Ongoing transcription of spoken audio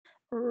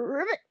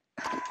Ribbit.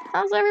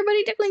 How's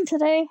everybody doing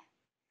today?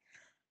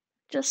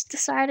 Just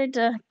decided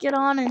to get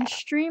on and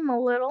stream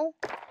a little.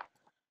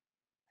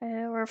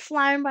 We're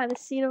flying by the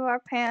seat of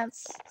our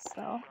pants,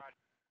 so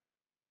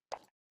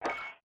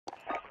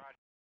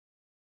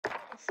we'll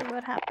see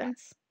what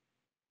happens.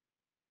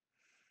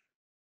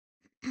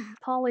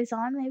 Polly's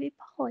on, maybe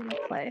Polly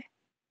will play.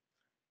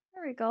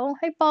 There we go.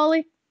 Hey,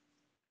 Polly.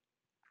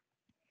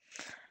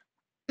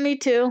 Me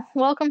too.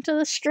 Welcome to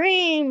the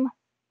stream.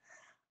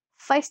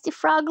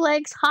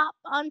 Feistyfroglegs hop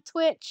on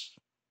Twitch.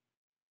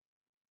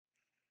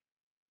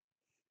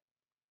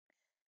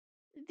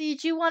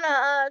 Did you want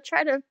to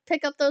try to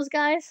pick up those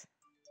guys?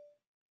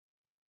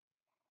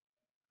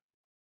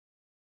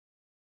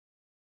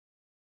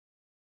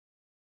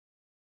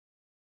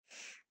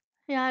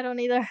 Yeah, I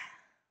don't either.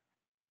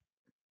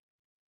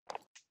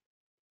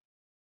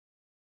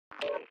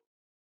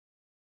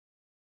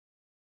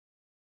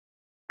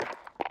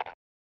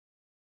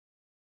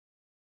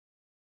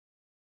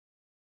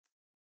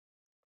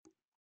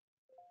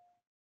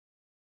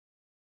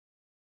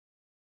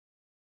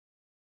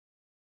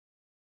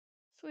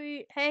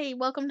 Sweet. Hey,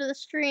 welcome to the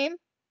stream.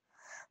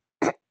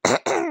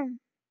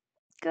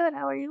 Good,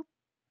 how are you?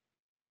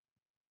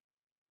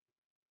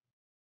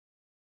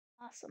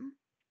 Awesome.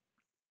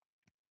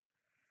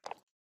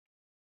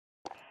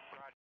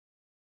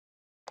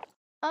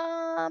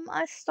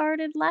 I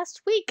started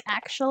last week,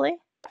 actually.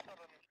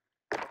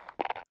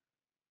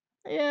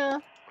 Yeah.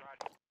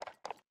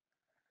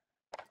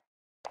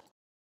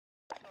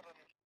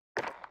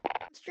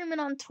 I'm streaming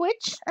on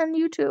Twitch and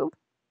YouTube.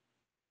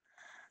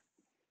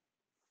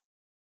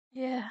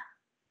 Yeah.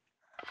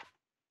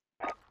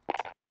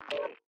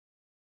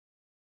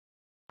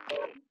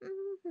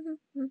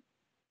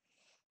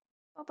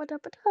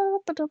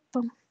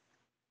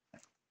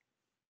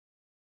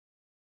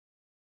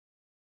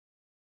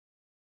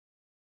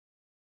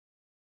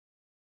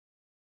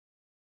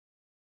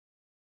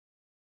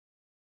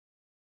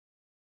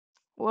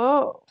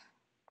 Whoa.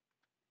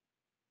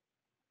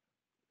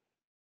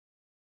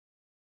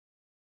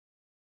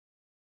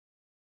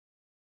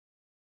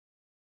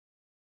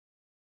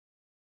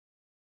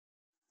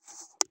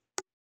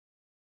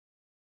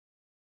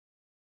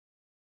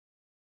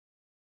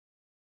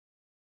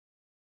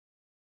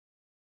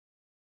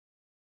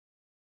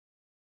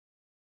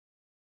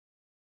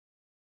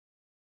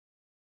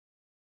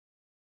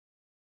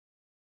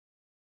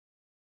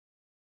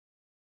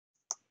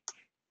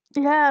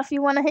 Yeah, if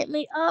you want to hit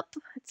me up,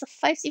 it's a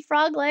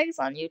Feistyfroglegs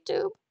on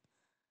YouTube.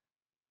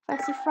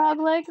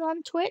 Feistyfroglegs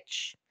on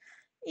Twitch.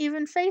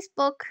 Even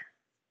Facebook.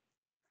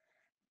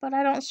 But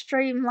I don't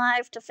stream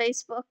live to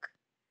Facebook.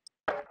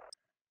 I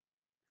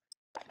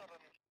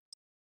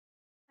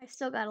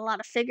still got a lot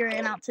of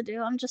figuring out to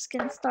do. I'm just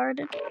getting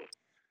started.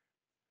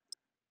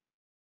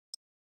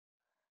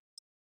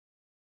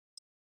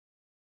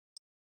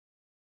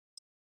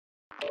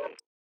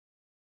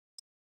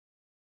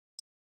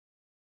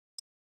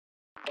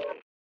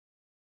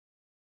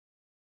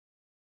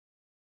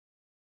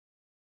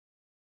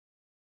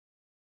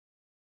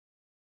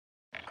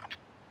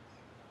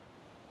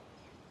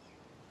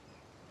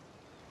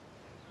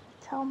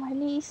 Tell my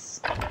niece.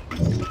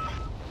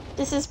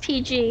 This is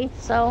PG,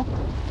 so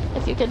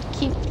if you could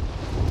keep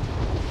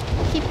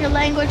your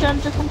language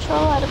under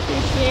control, I'd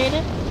appreciate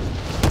it.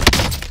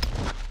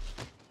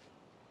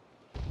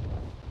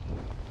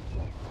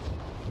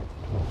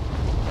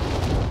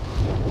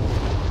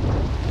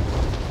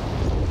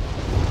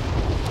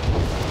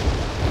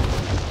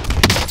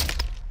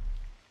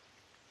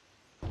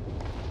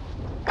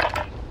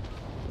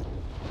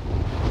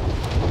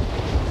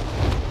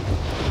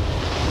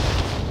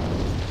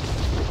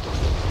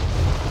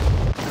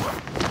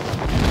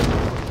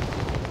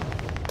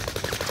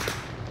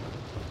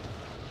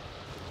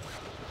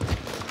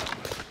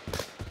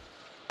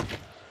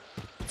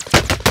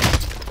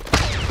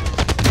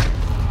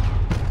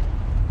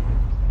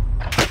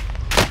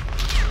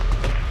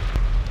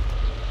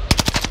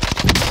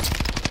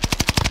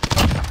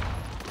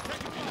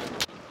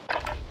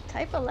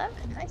 Type 11,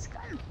 nice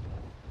gun.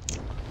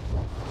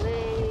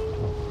 Whee!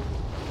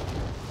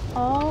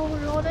 Oh,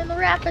 we're going in the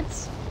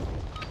rapids.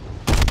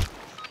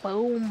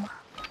 Boom.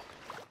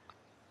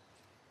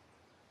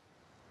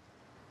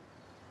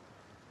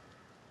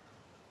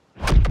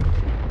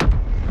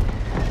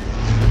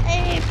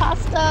 Hey,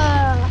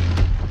 Pasta!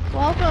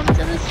 Welcome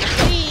to the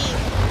stream.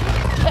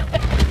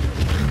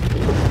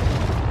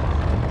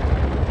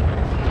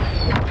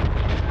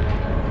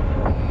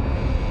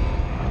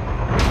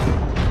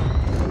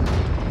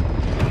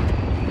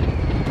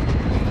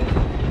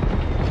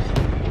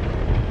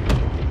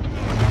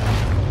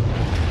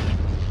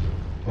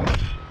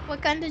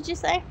 What gun did you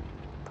say,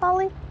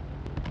 Polly?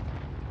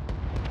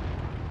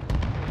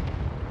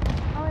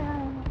 Oh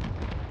yeah.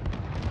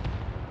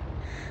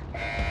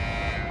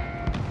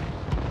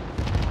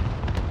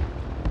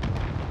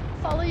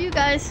 Follow you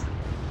guys.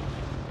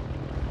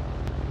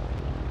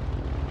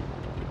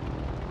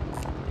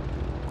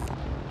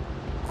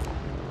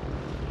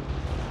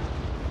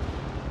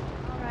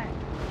 Alright.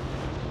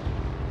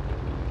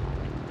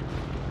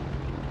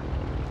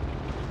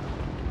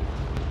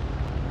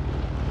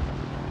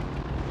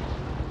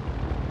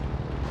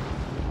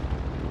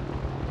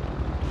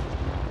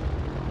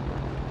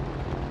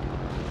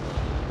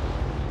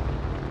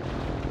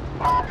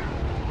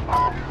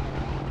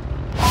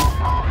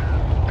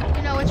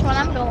 which one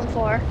I'm going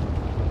for.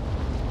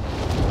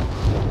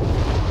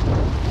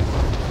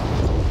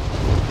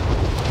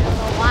 I'm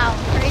going wild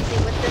and crazy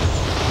with this.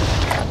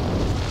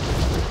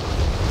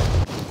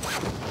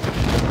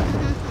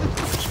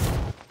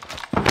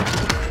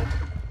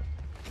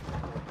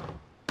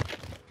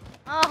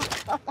 Oh,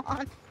 come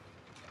on.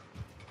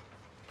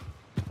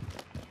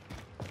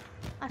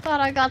 I thought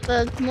I got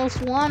the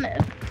most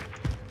wanted.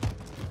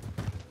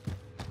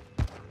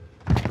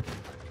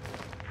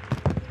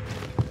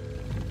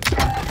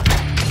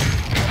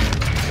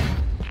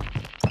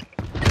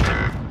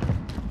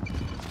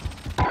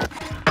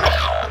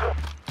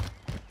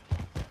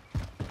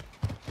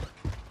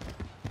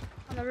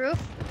 On the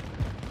roof.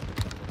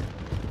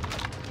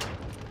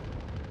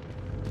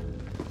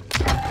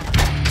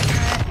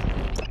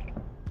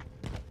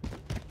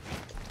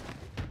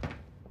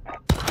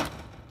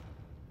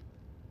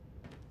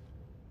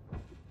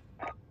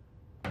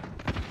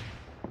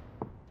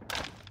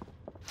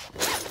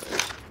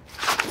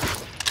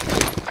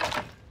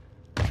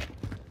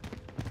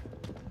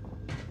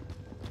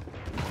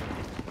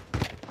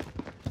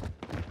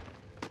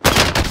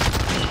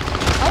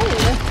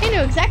 He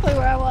knew exactly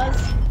where I was.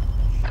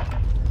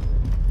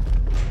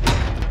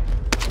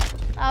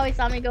 Oh, he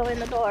saw me go in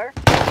the door.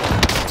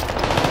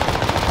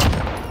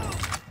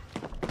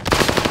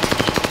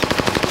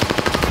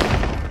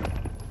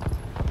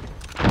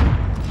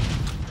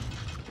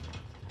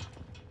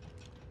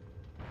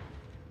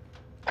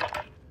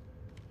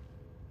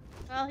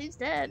 Well, he's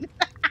dead.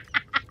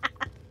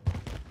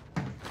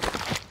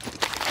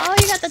 Oh,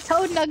 you got the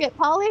toad nugget,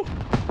 Polly.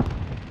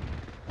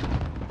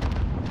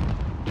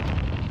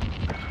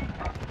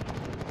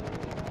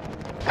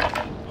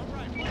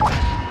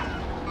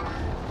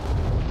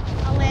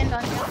 I'll land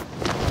on you.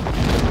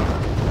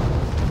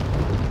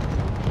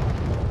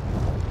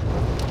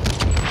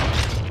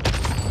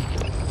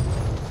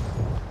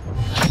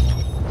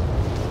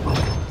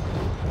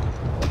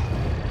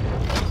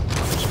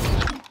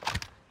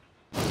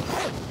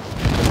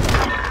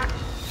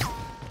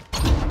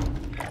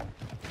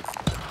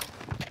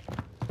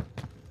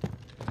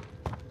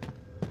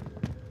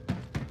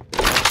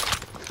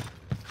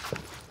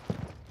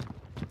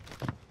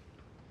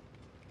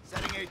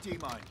 Setting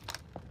AT mine.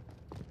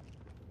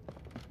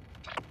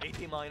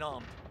 AT mine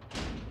armed.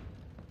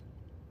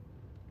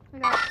 We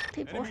got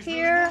people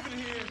here,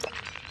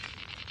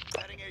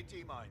 Setting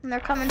AT mine. and they're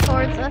coming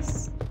towards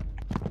us.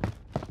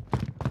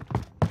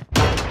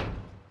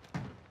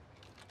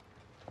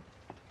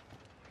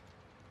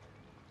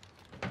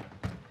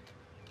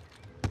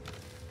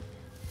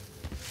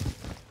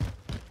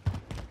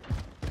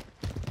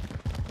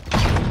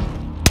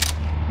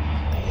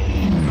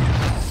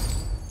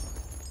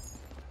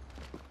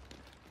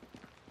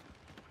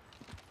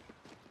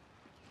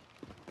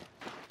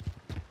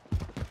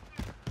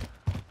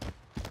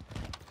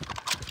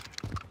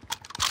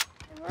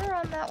 We're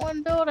on that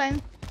one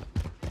building.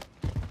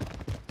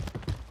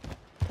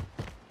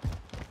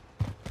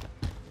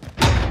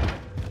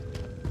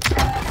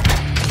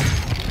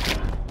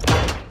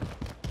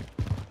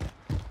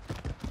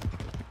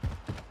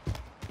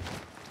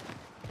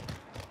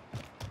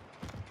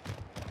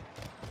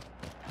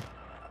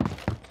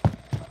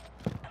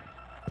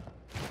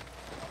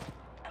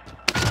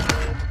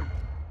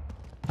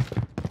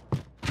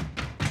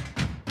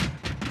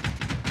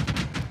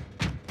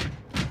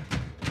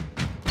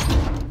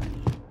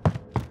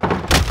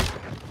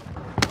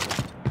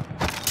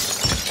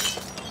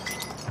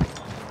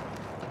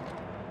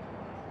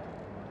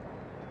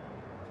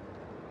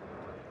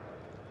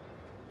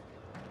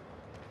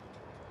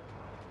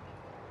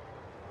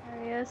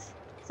 There he is.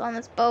 He's on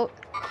this boat.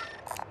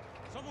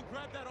 Someone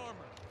grab that armor.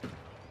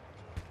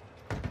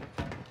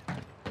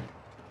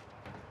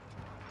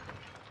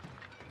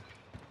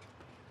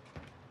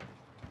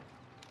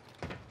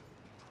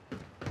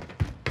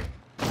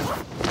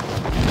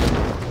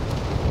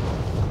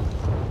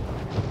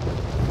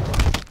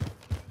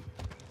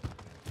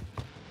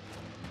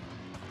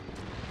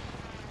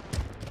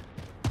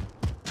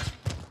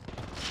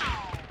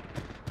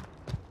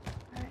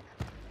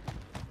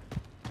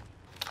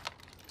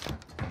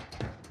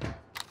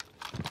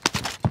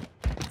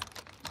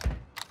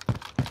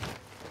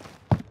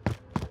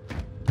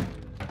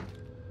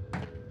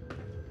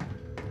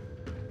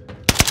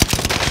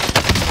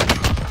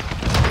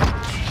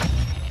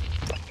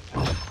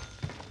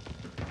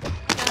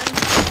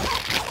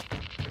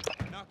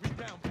 Knock me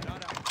down, but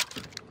not out.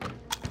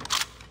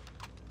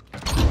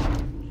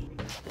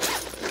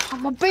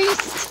 I'm a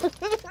beast!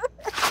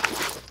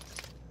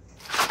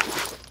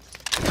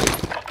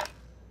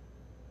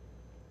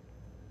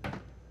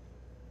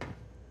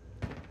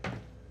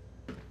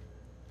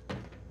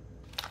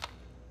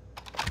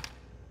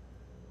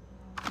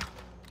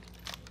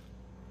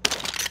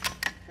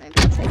 Maybe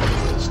I'll take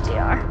this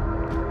HDR.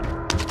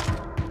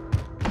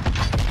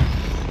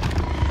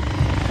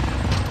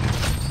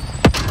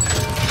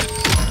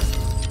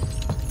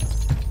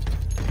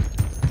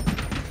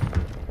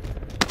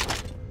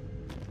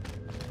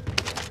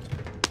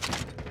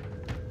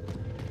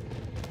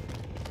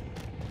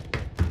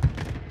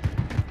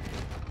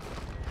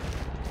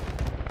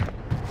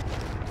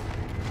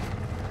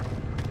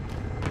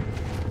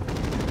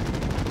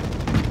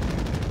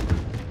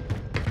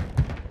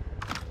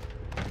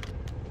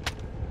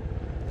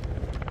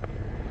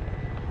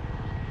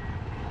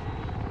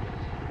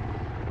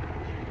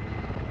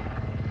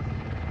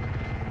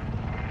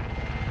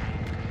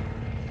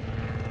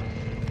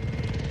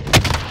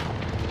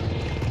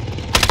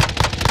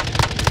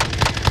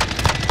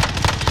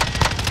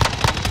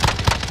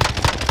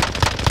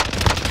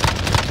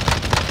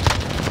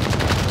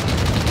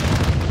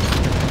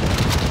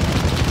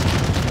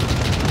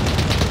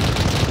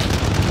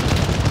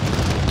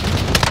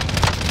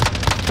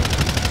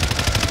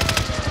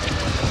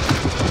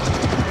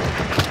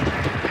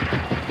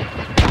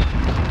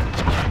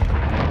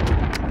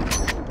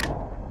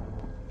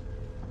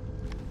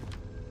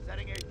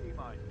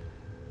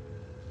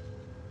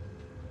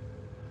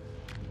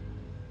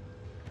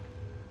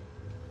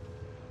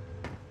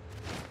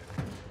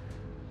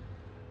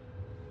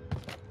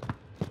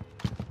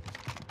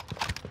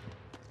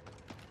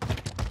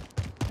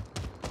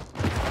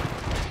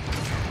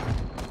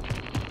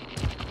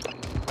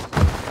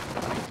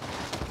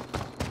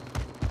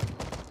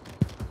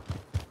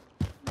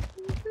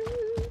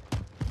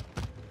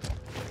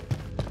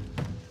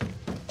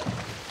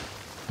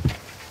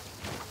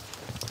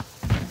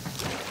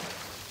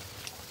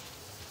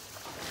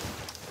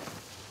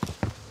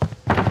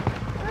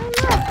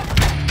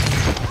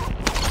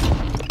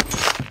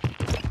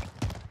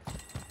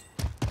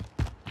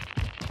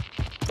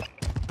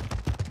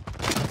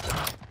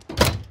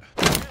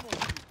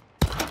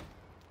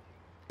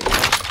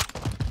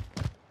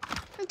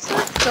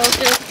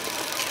 focus.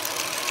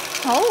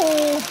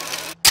 Oh.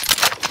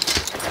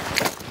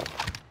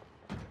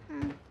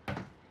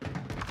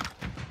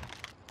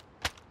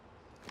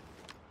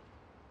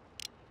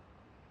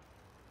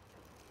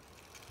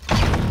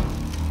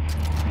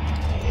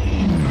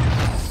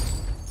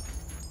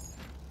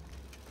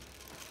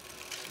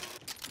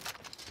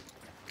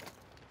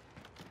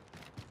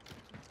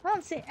 I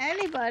don't see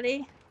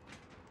anybody.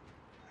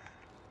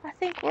 I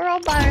think we're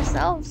all by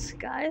ourselves,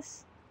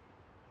 guys.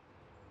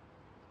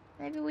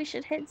 Maybe we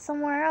should hit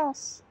somewhere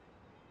else.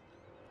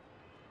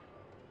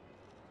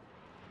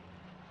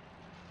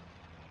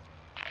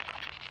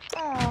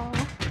 Oh.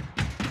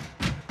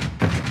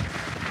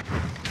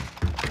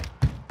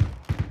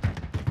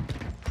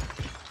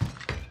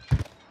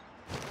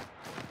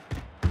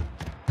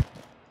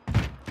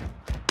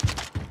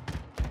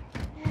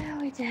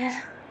 Yeah, we did.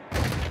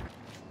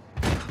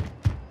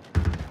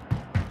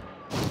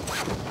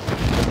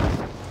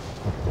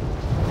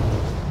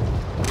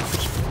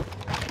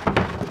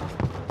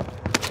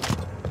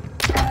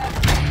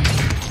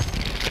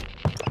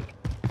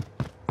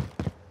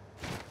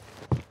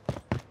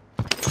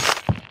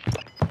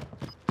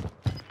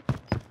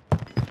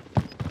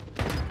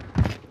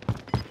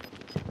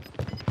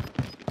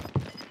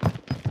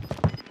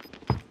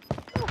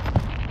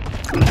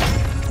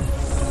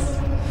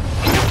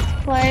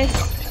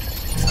 Place.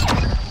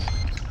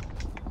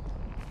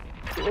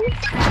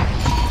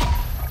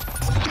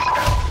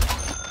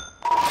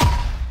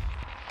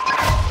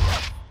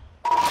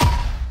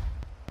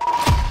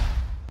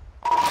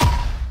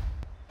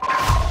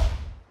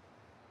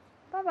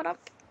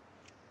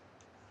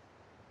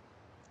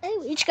 Hey,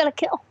 we each got a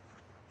kill.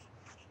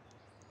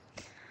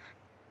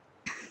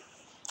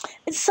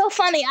 It's so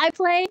funny. I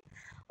play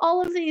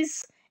all of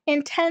these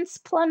intense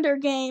plunder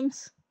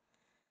games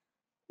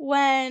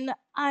when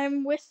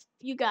I'm with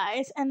you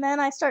guys, and then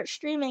I start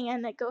streaming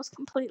and it goes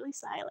completely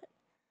silent.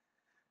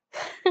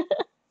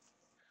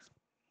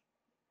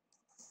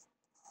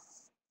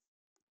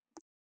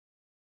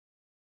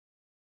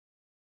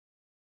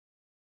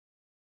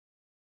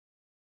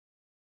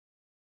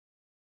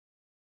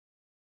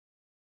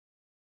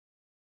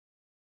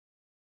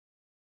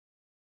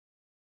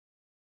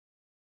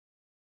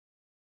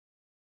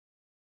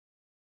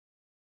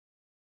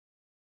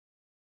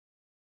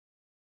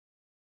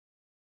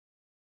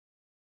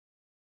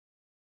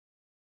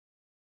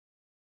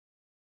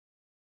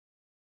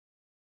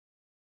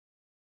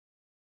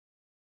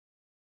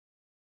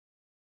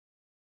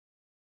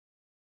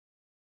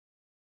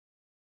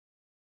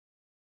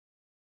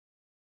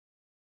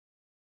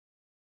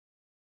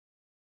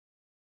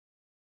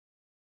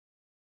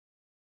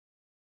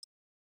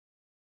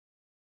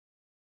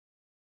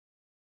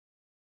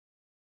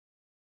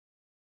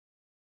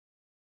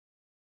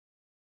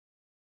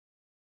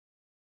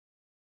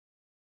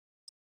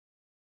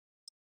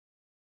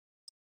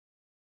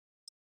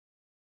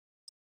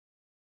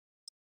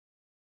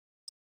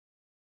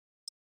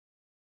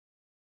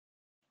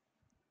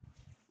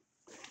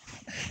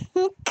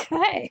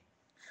 Okay.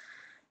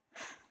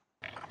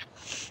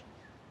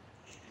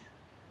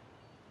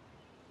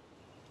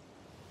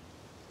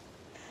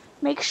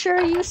 Make sure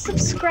you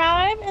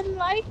subscribe and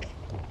like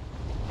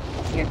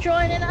if you're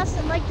joining us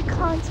and like the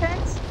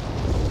content.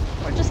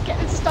 We're just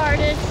getting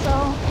started,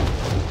 so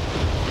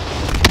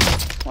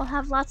we'll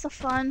have lots of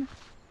fun.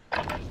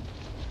 There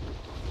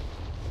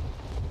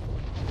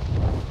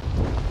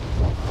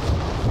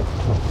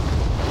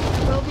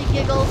will be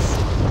giggles.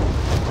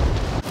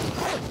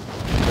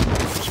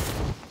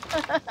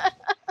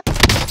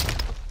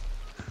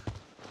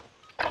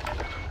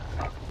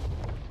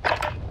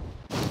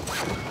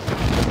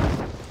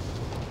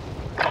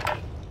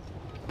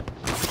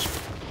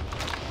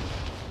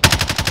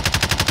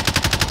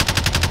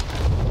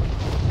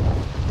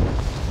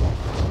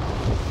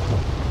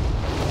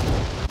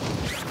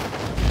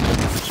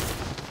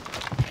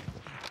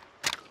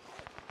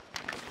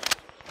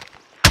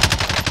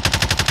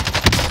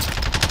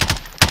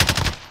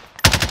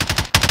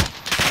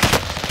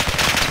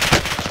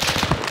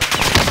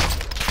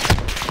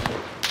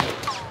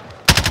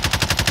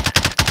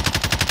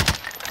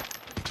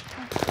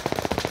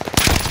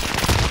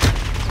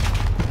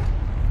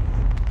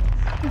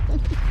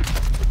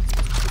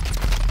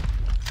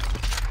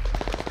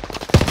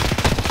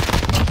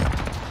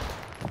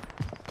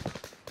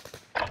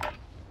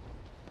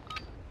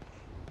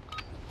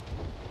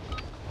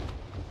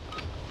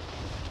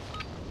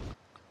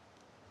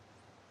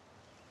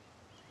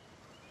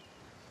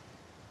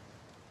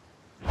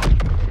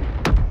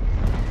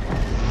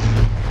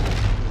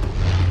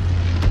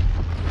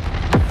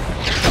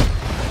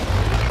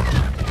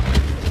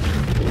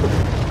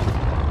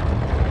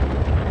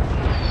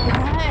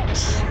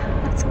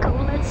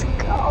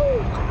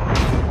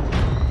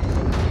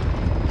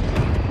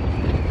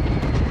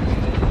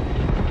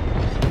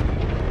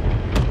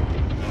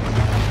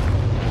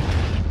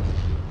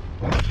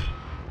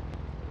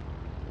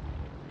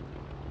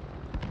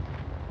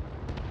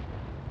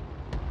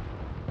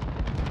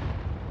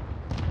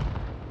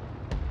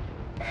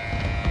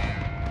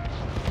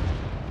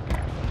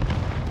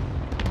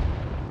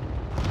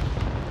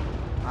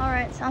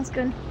 Alright, sounds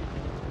good.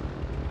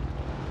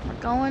 We're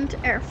going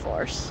to Air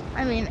Force.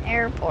 I mean,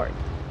 airport.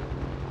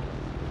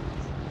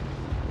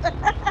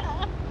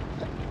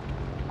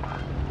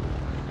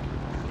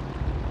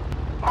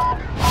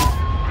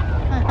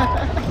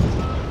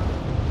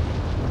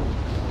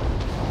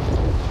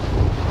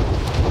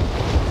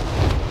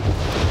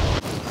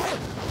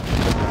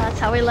 That's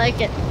how we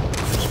like it.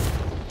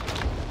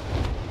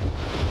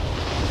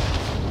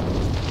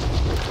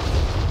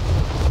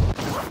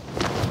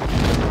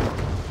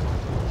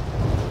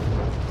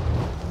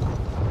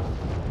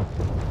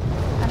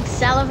 I'm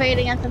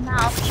salivating at the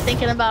mouth,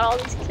 thinking about all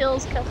these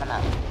kills coming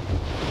up.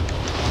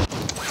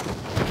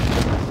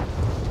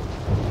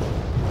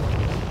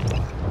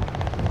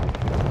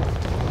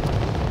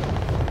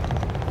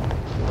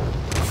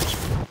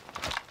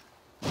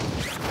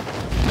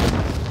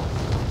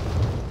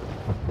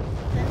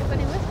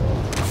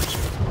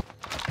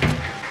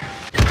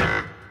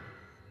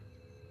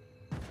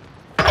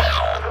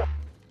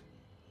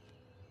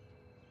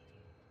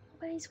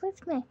 Nobody's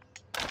with me.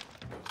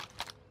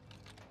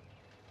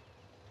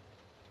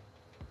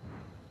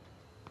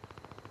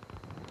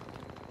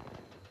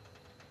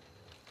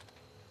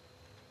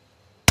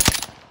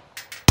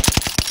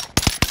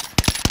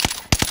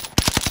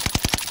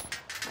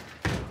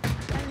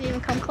 I didn't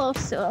even come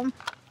close to him.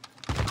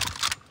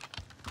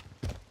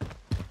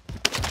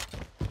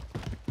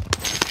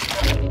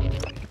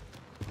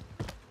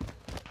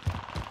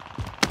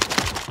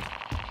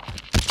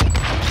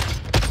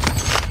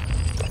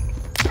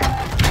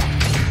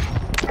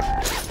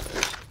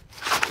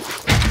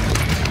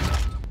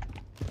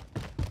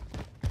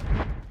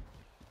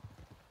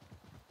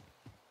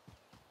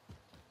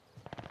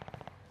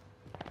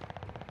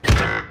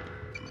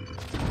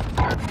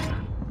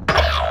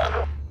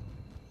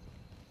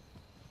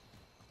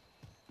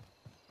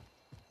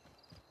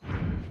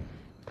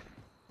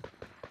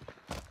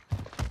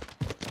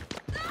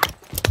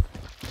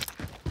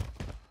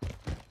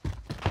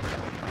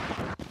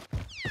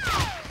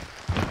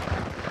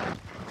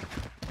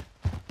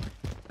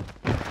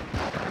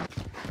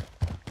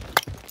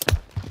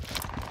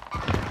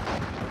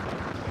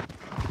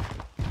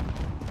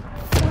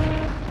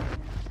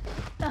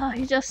 Oh,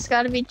 you just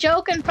gotta be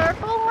joking,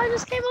 Purple. I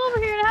just came over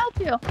here to help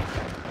you.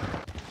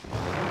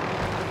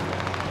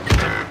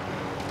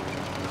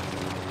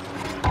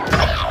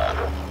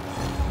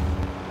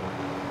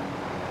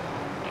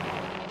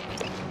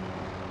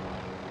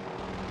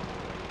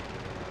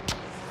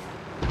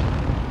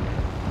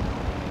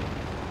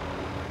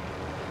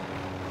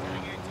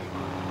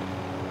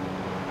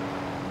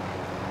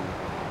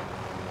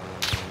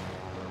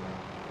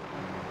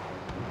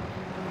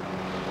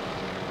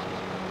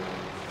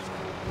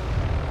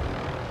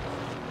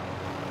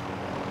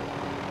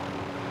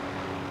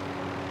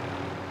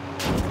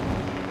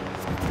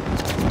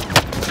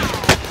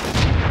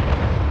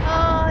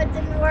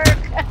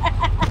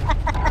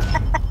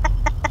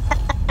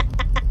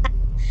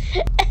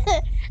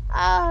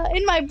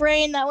 In my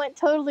brain, that went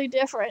totally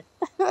different.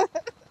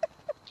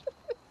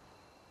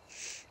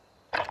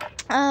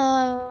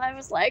 I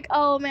was like,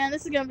 oh man,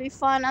 this is gonna be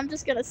fun. I'm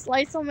just gonna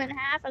slice them in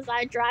half as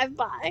I drive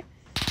by.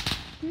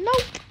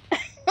 Nope.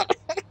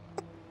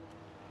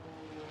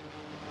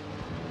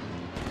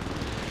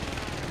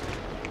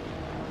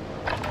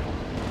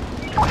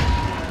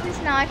 At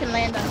least now I can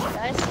land on you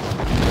guys.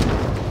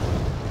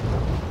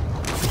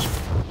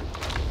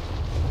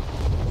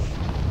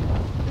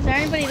 Is there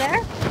anybody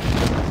there?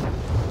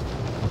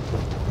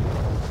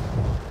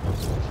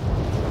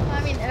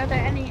 I mean, are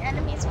there any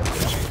enemies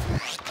with you?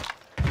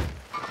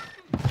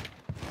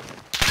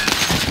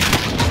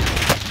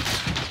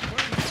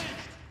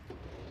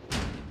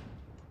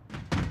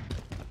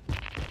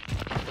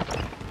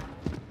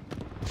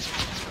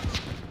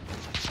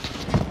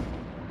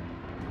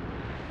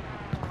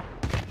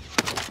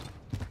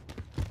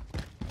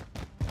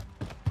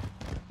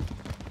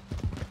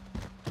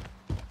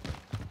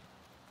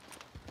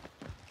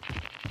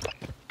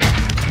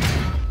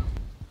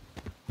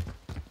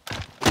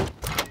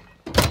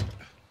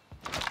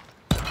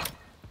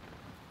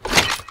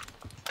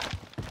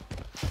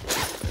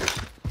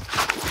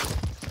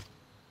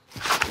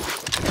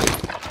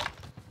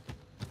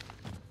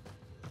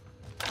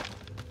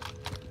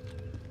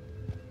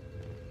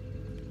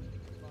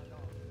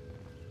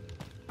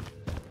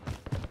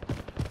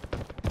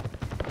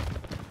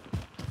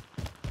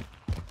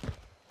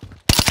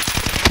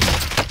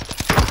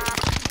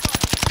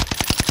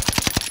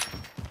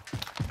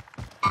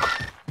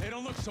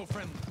 So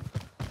friendly.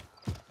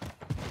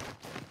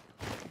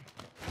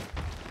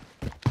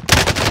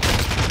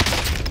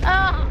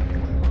 Oh,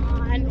 come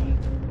on.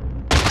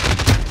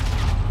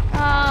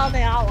 Oh,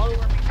 they all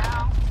over me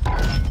now.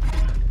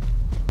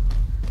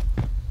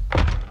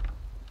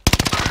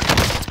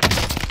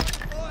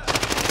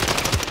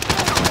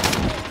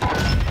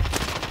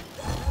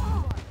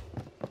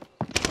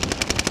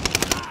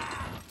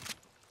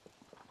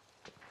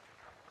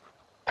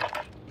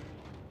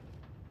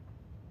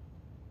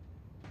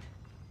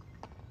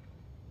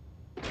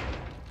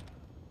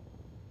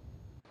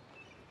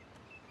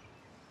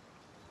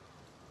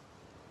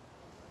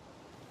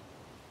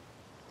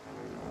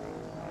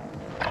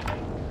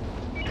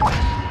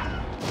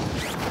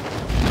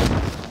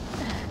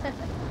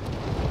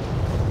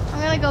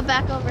 gonna go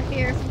back over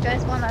here if you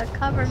guys want to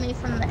cover me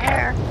from the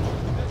air.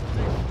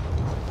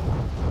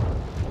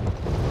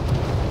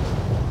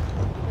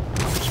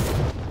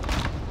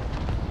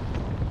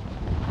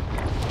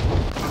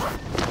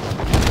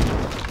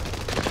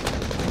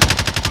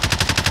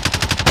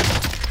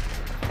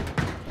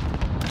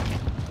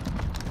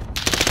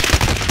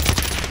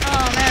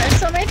 Oh man, there's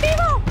so many people!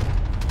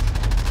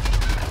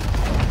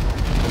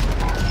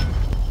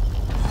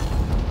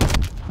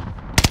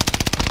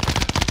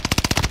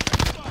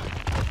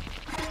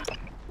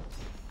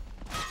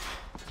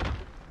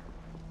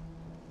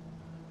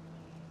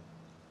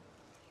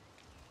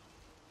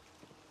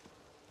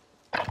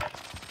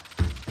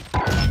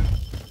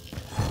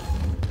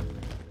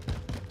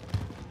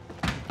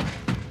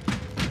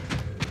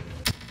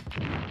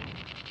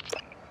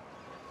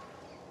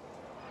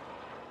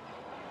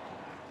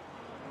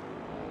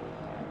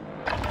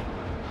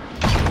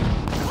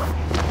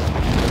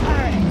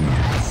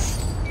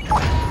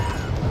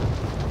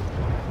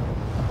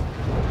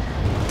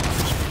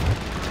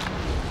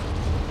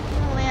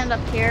 Up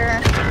here.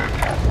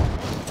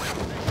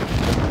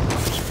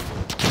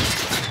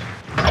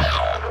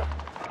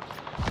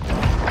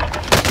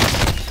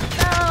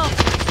 No!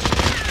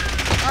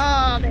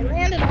 Oh, they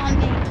landed on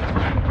me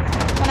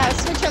when I was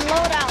switching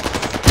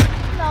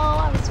loadouts. No,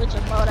 I was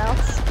switching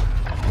loadouts.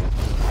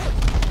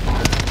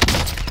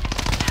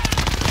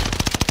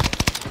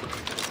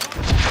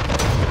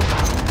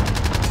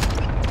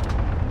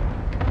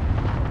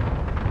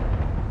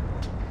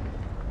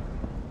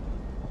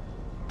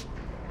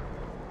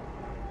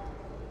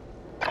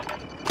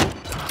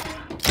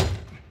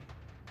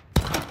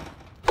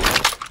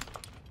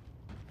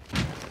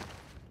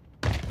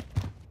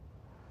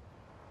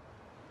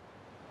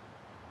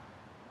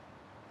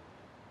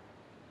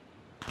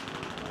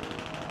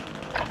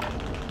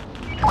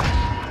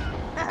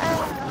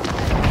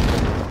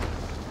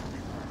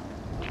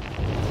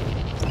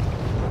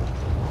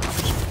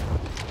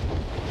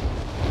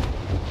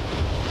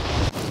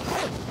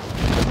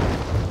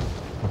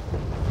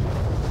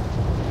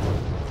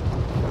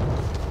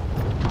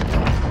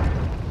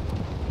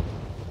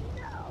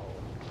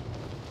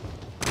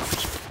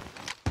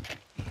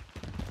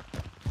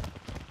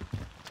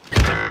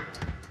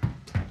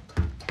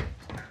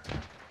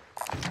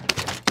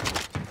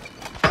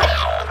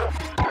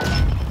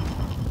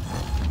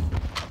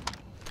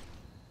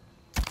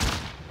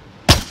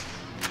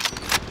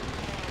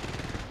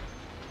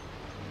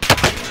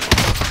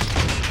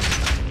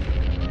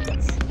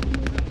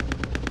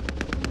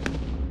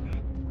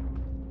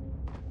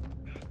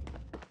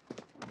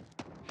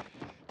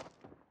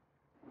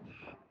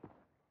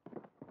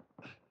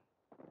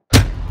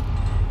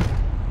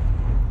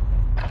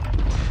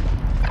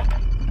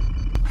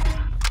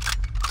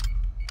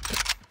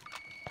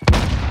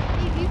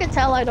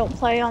 Tell I don't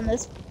play on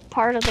this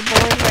part of the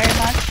board very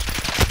much.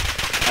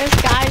 There's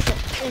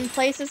guys in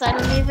places I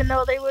didn't even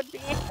know they would be.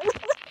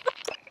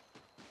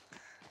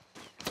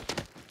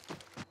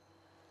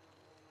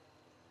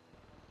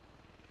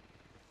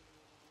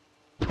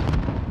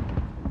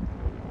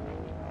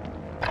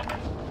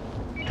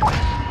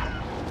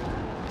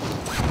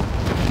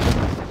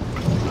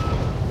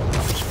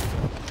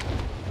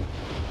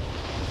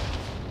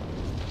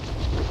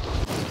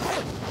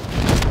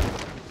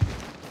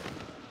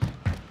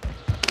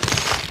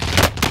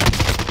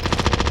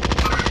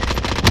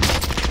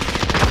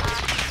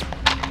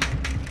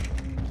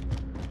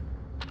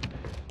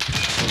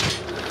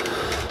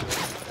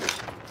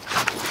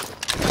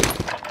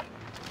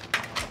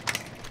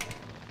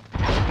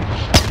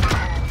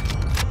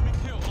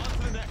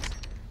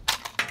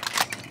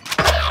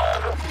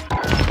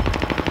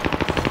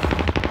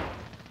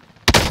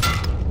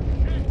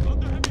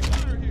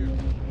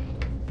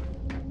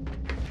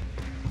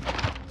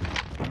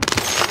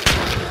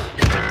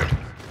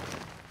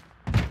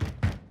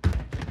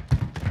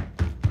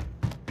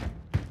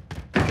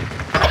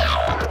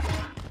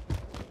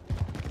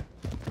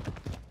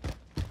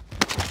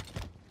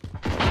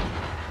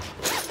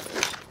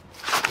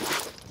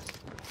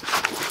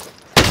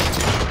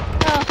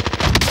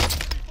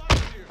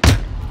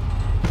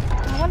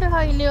 How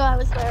you knew I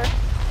was there.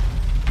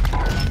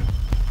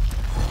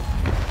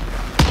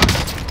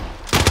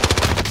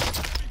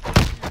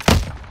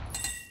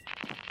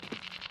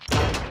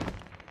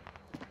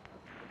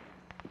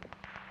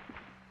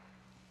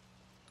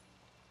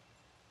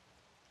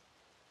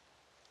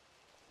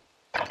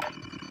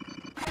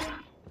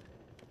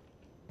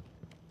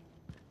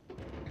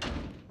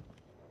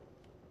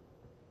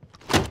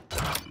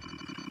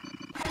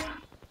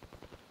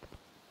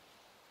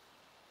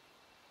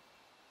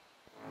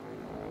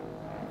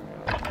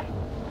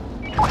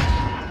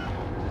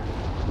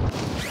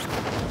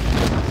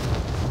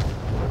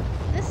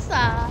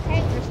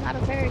 Hangar's not a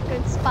very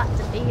good spot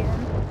to be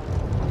in.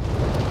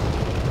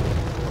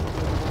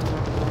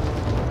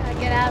 Gotta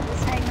get out of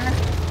this hangar.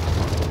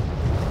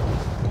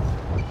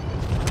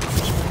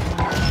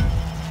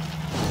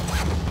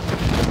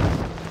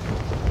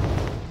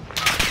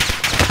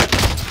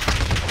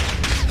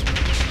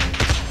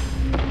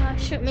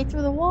 Shoot me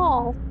through the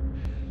wall.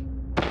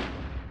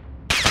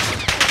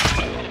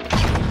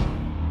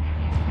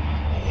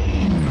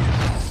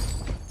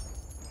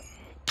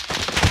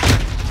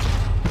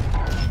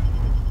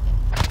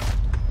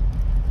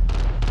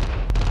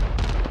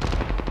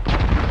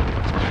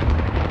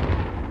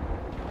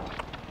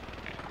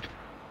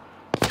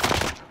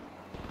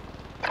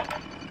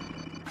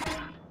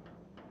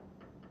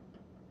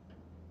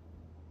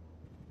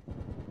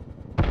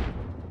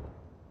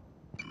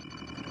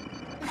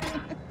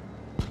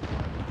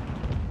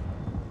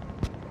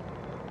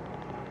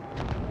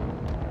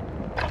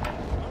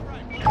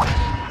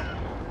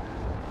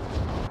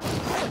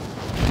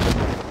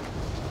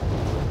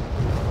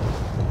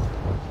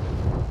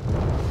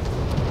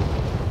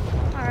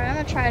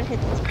 try to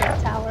hit this big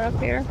tower up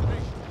here.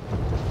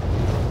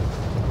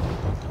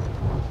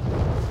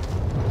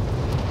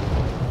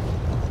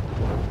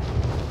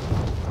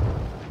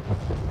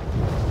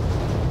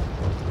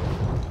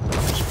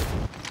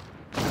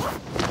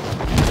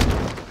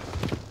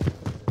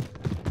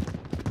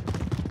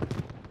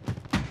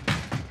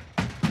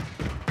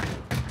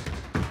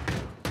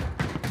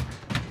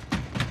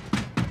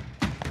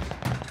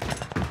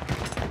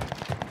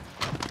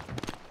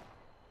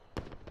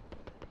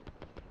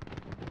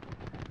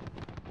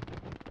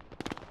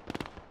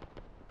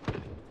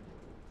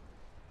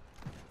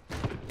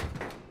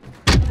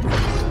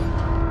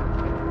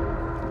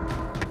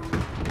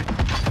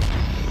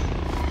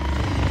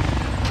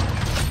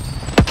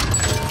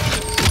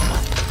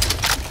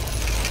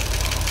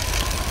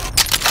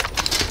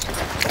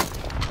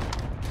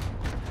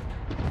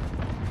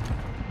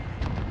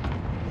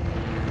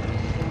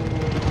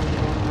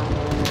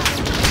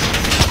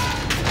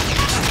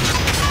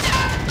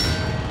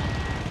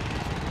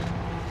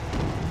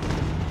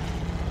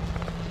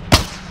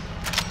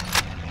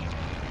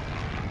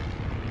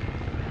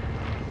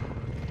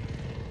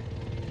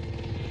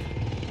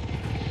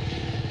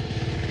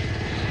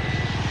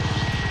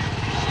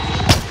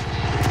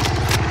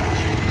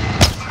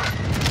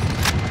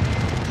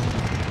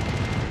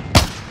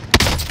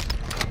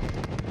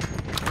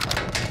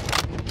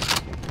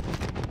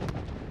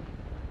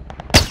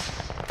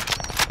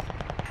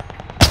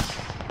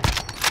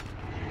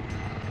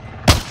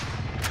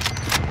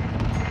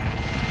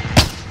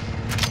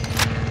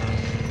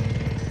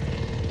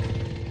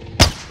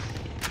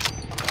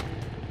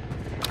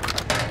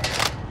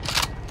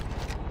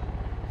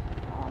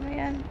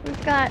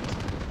 We've got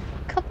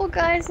a couple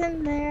guys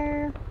in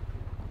there.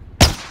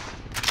 I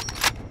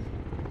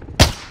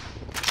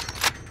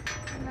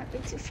might be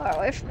too far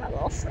away from my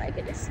little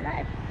sniper to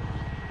snipe.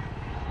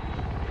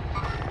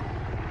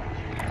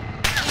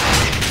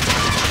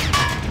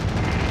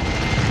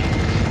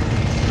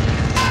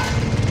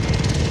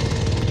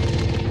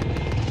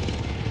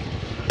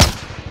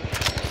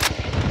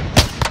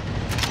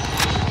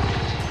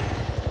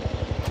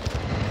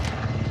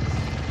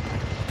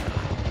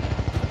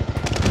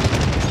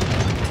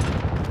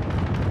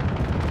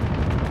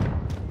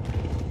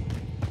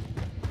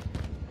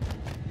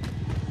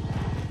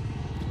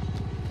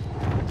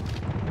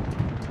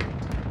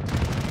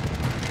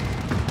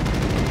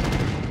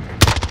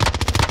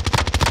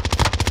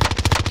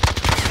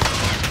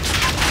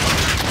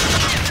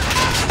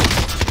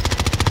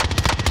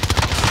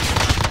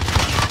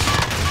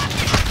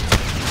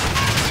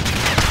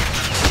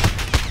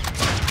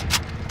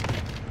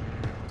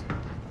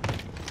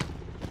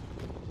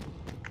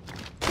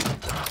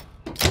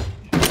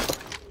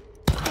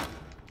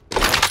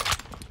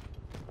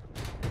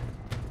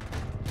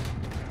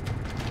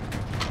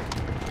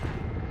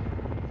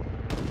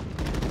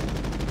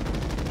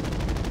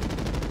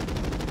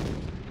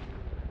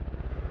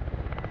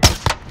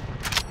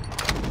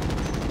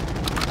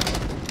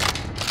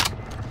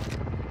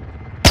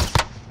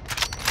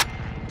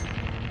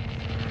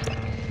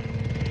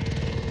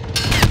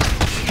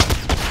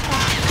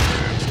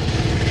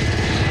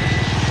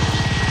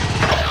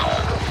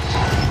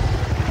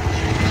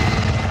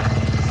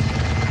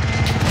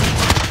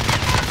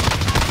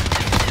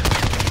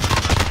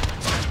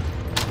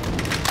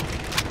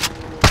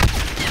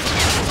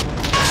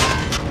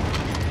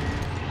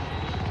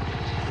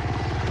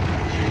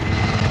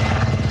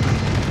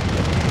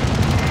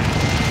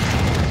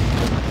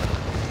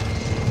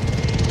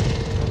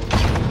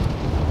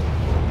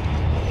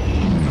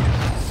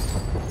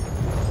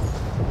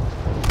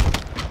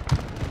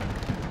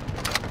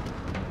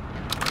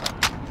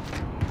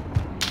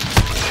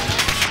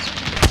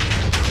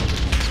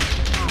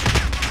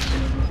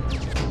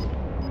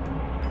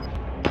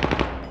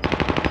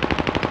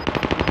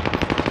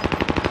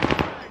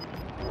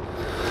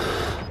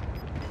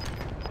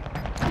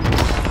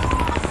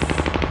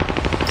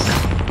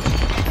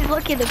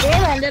 Lucky the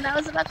game ended, I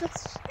was about to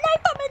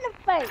snipe him in the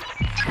face.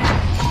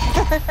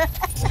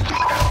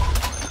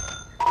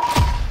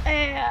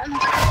 And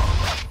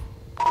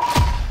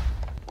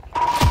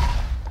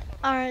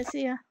alright,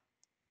 see ya.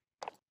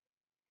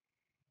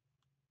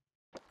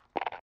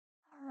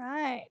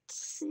 Alright,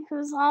 see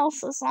who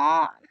else is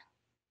on.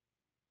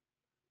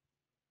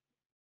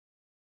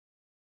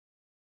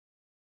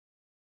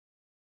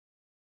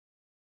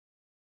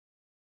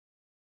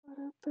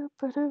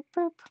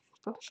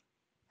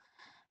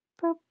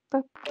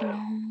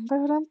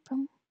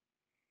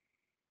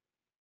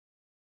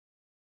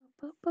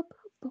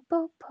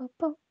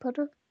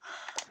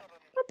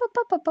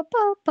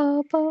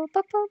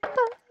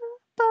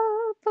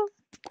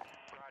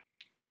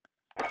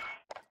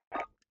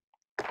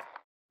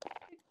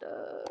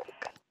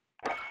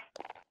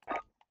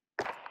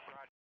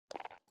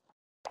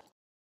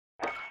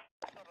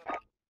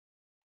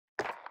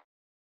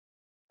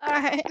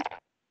 Alright.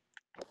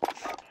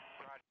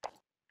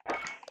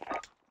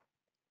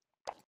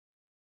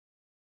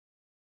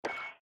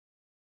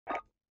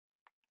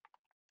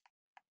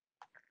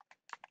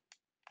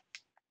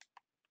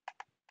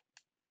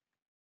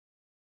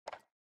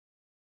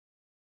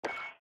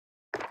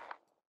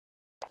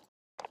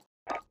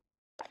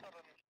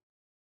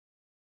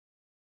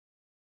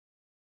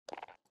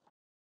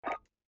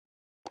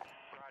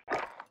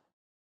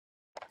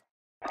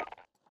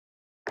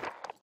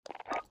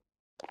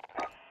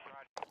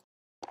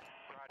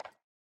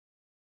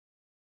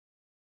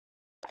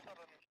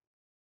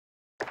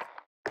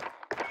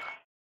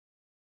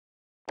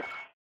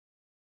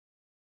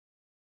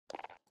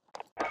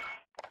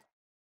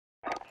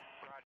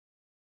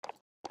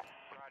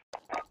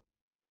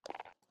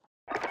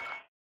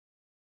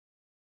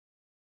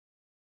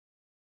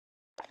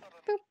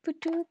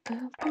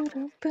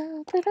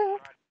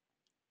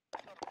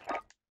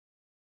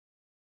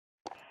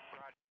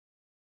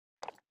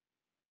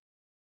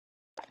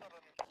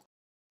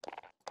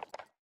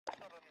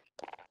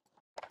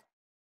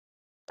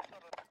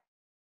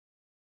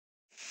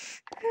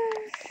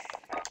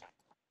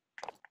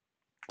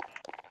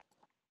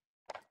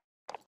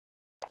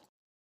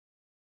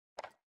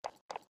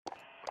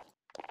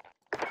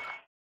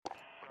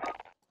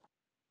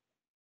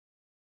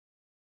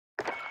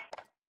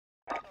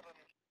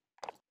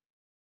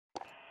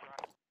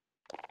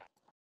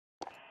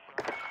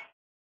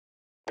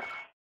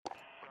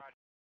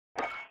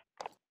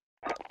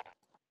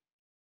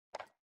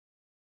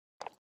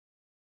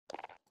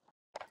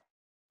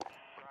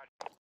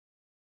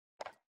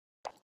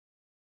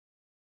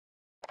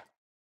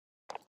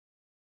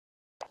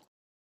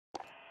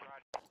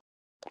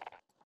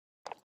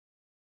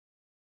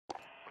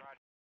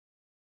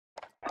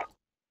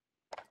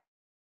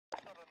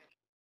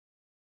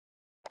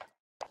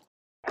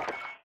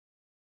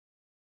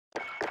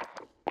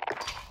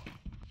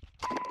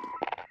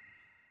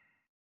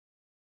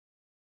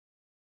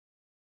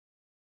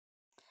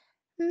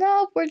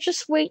 Nope, we're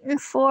just waiting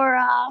for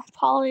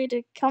Polly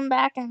to come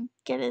back and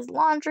get his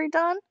laundry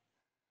done.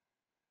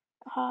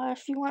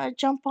 If you want to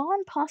jump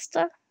on,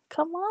 Pasta,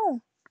 come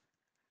on.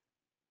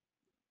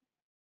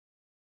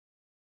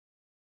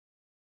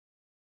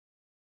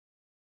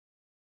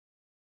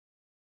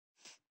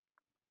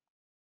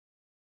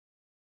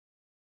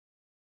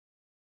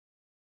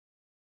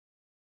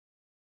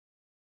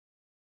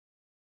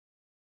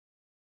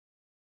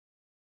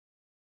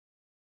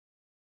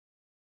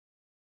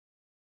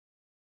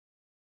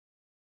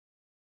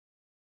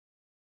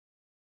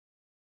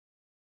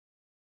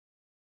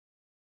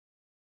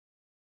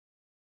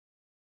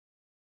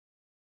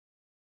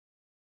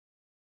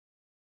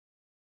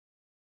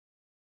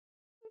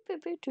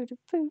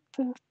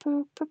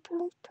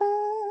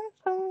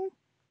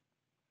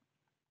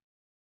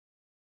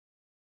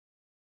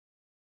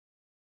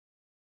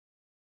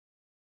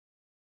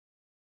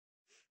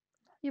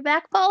 You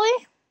back, Polly?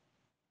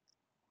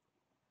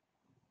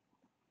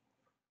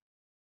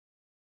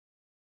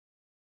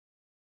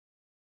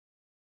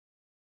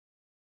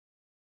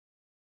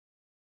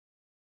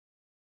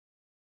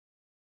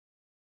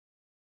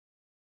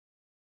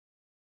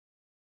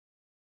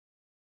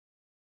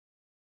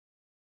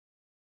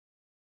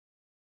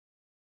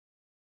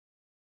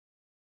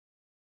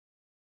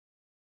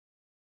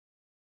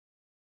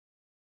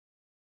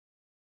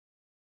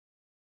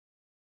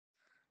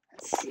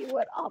 Let's see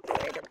what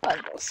operator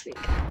bundles we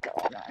got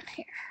going on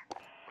here.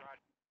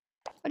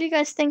 What do you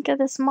guys think of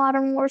this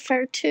Modern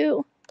Warfare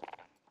 2?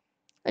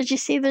 Did you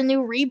see the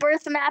new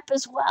Rebirth map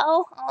as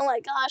well? Oh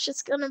my gosh,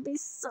 it's gonna be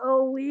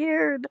so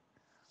weird.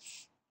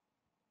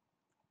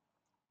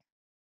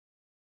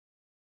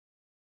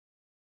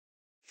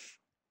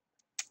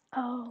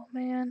 Oh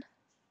man.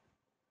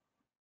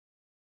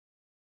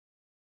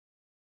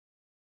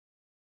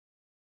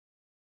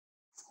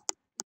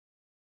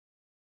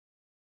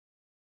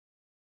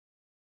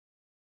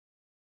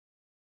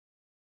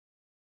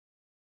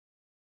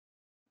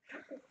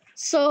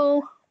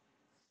 So,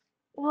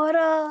 what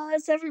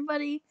does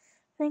everybody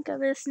think of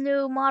this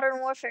new Modern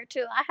Warfare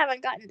 2? I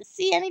haven't gotten to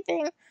see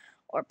anything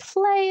or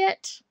play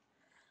it.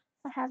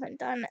 I haven't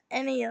done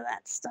any of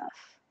that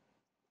stuff.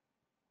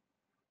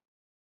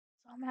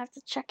 So I'm gonna have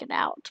to check it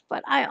out.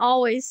 But I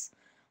always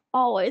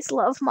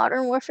love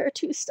Modern Warfare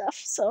 2 stuff,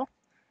 so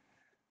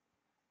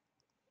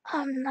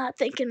I'm not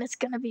thinking it's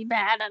gonna be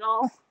bad at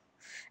all.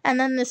 And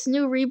then this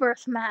new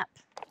Rebirth map.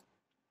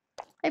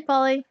 Hey,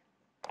 Polly.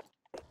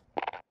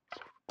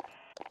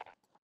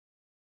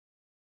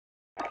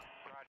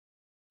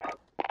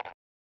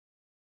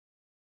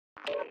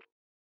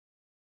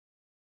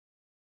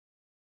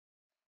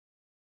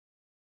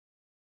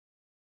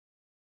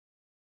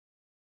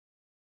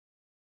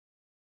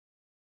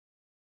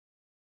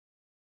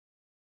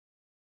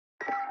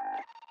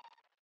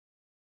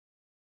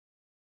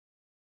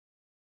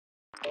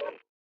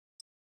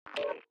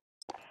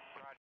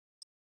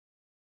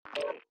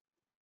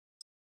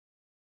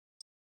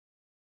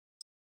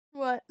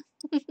 What?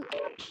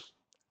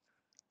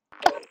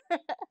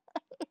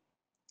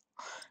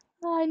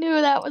 I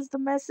knew that was the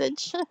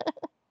message.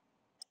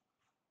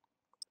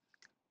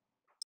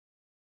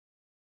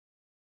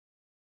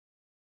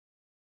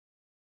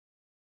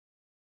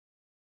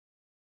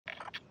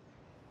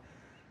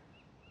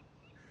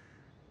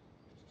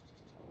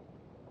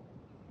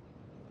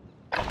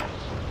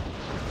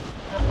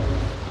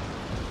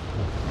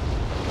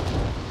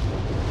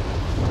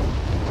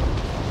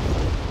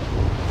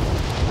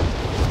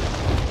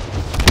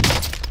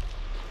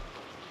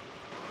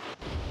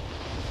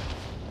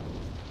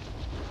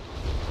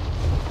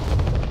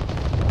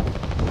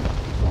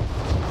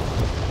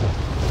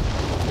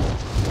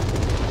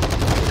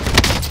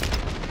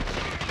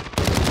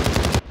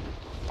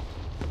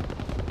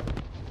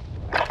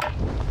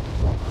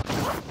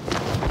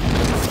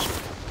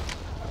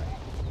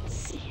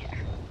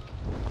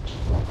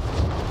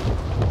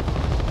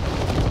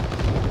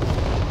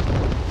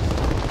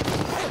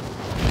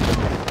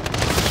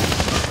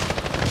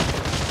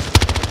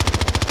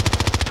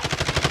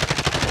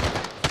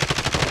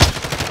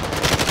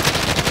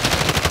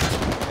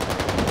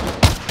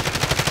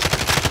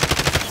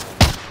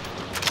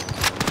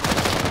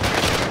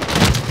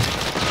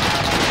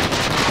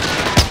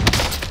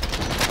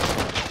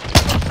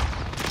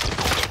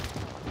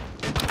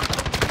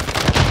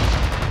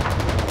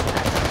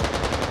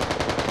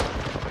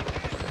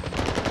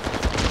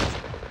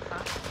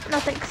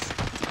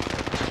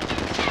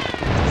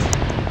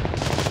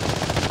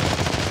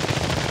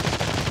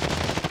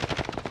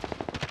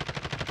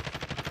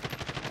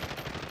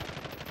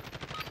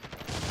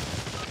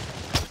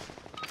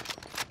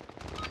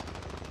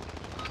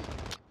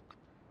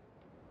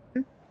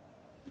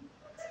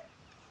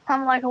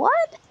 I'm like,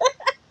 what?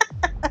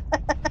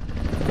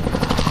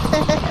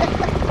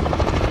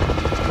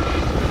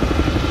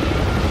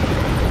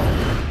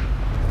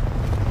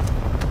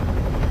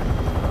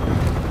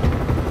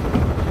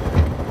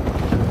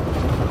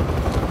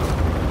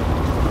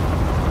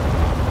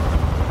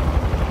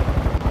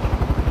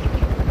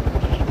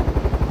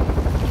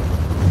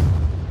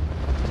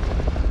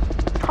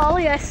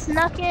 Polly, I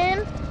snuck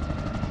in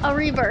a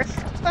rebirth.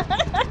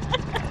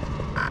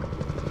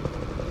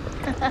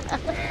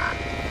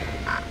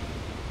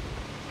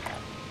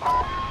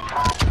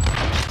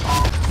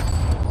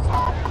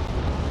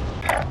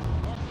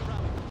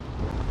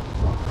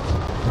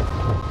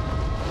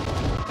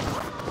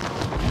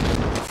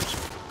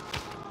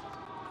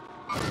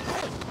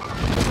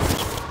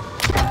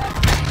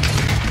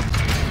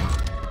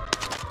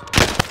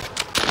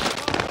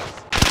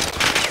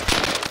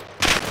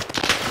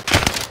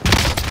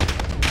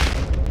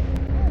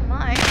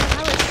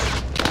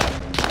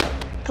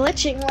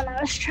 Glitching when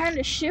I was trying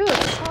to shoot.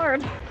 It's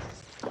hard.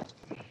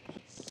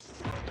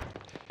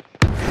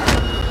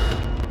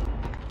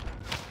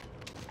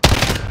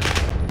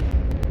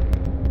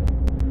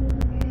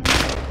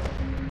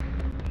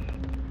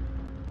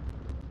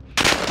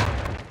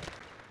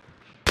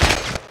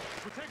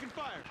 We're taking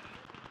fire.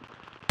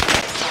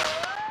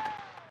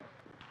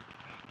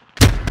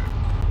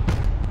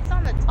 It's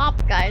on the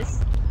top,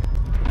 guys.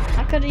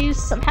 I could have used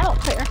some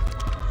help here.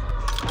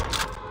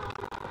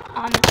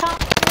 On the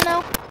top, you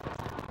know?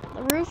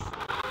 The roof.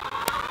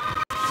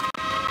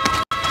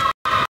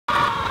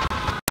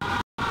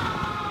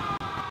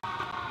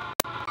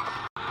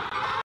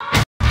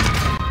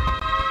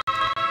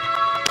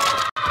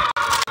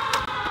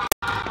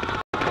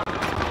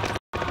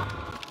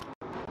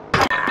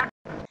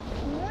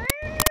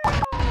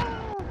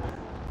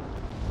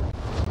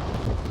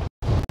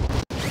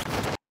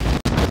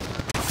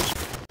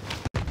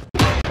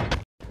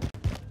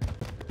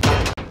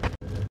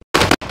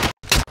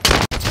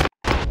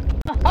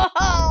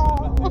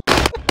 Oh!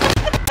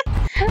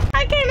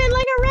 I came in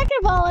like a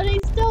wrecking ball and he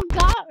still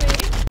got me.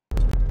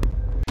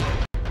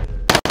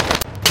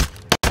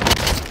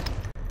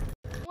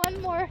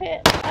 One more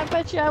hit. I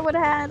bet you I would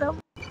have had him.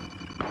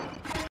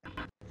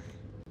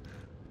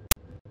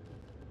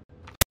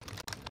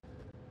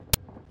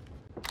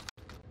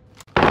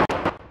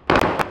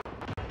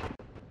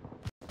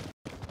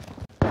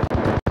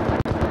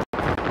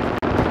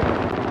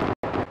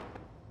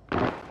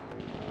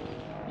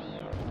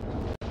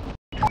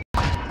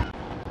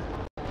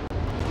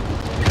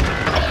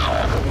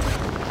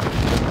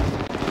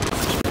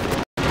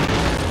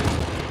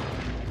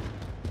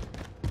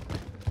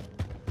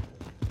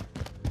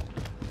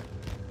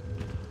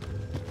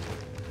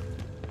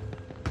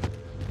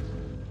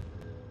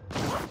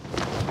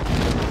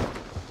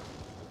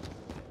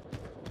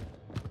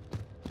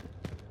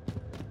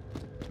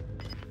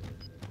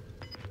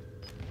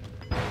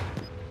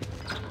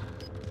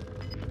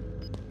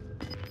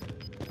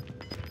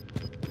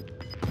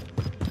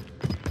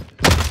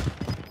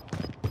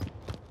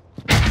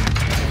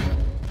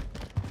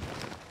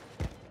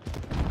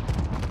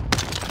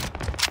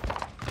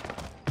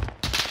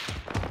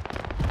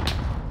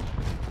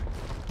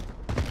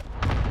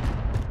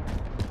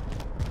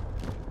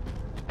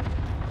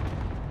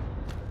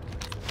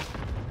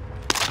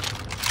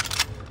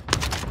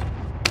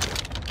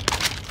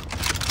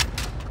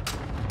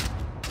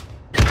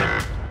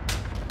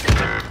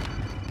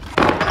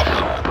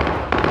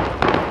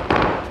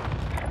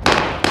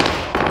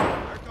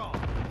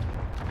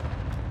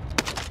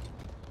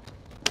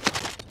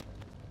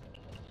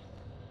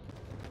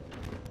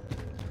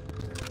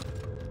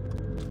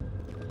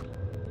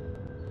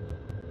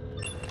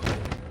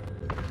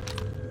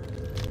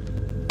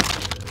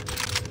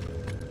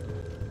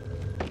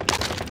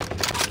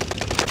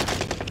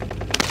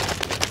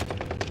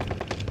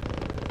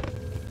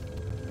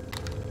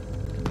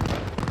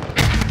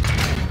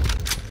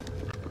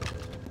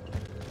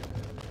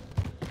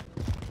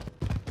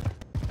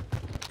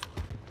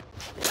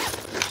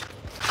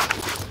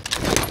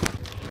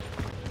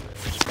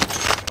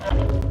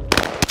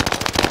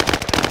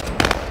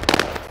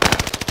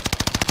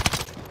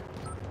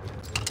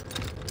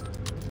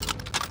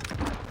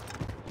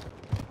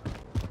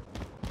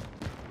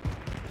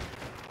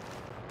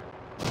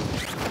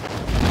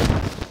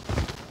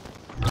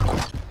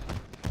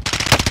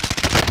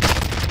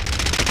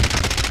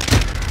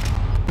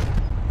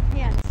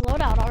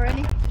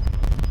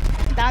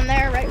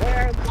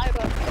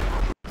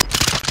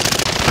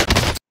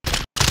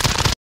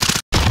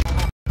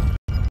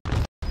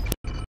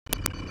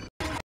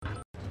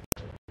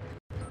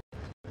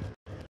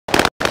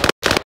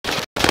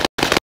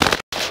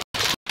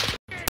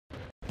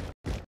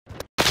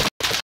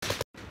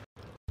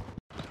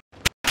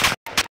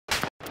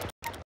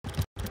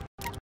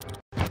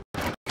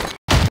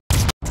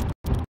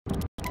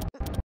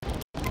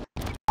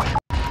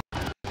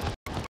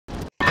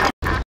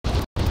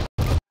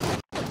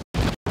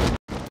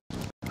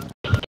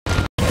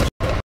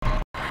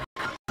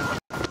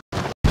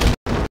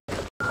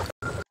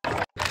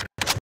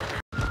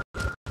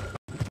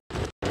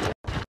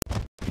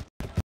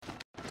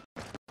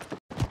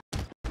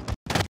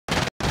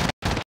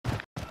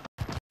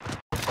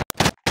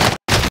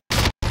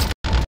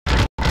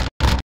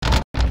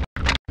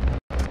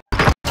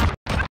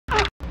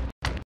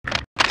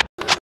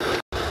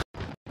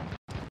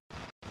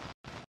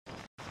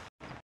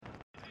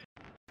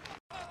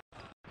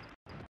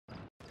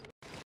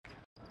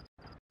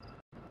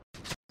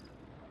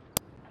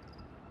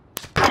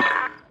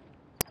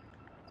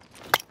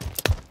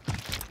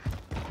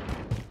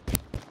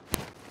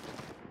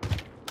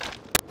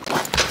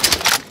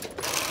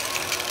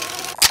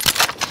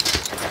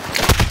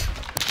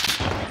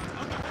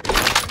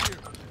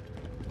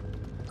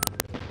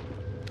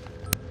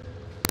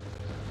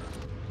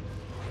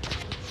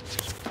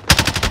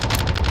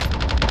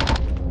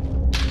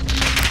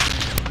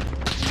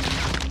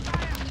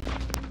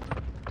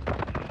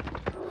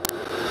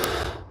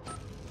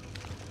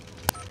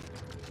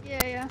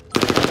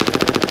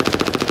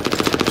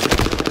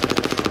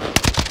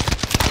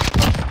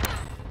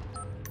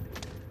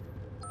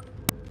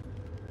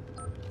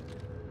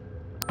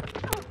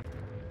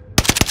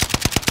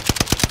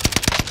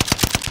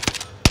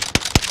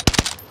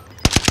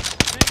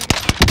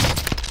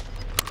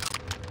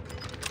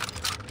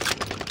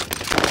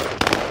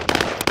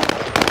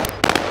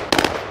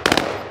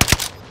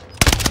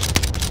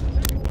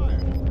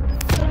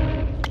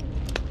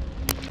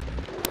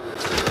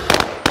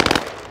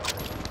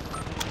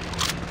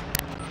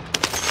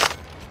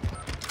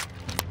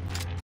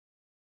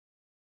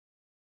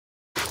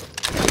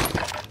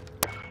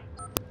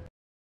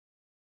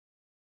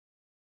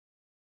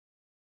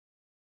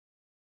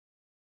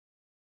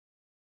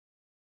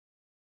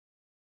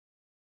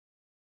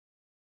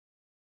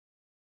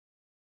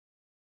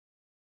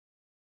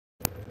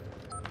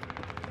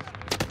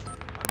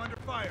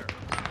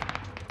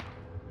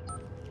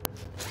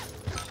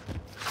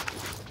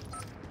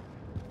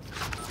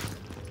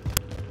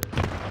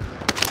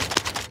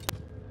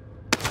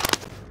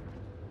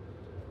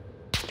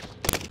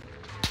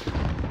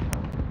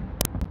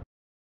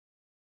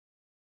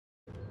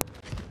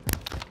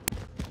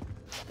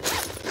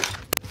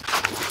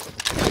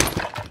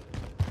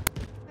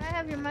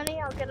 money,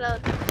 I'll get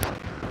a...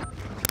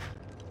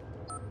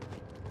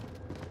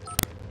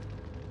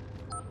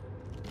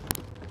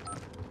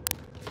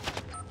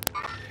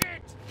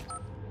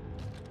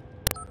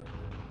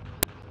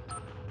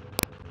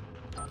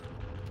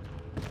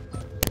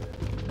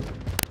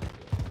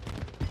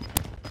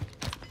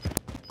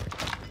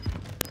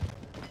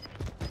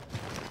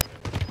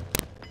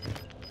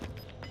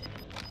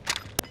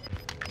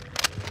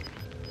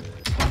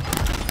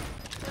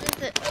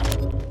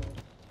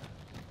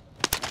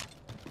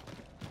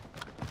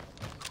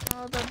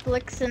 Oh, the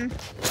Blixen.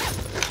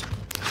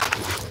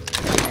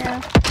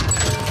 Yeah.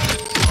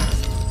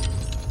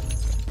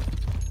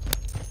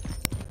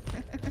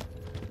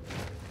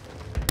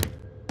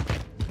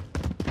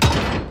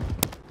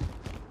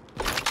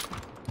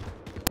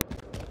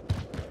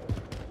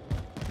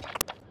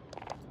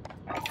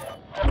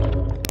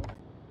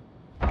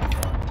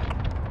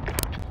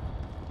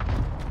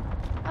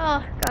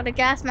 Oh, got a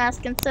gas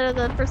mask instead of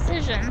the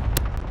precision.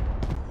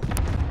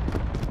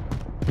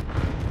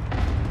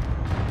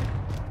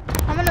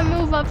 I'm gonna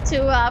move up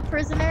to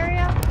prison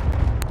area,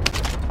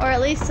 or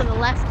at least to the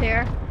left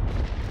here.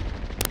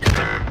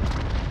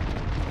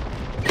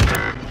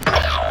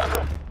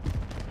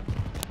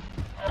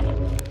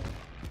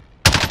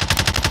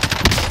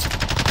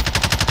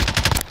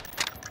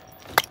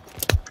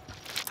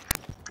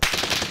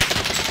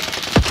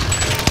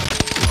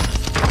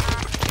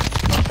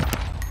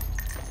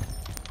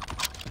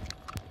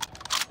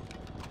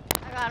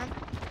 I got him.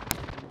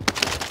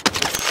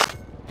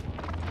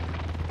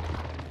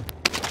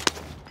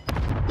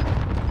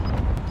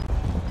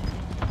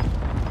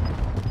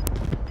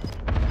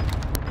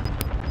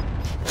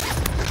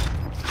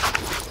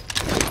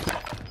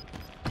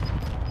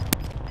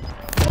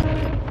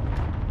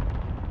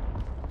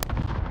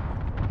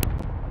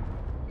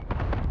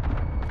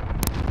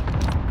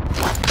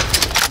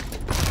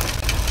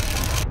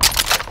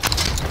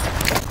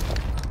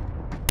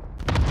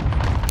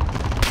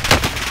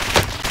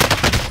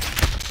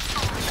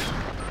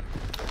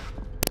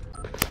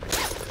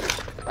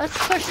 Let's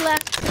push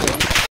left,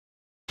 please.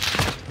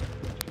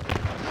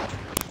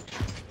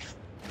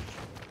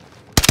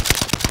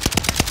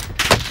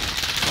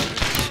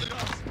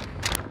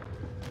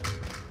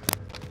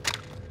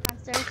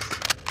 Downstairs.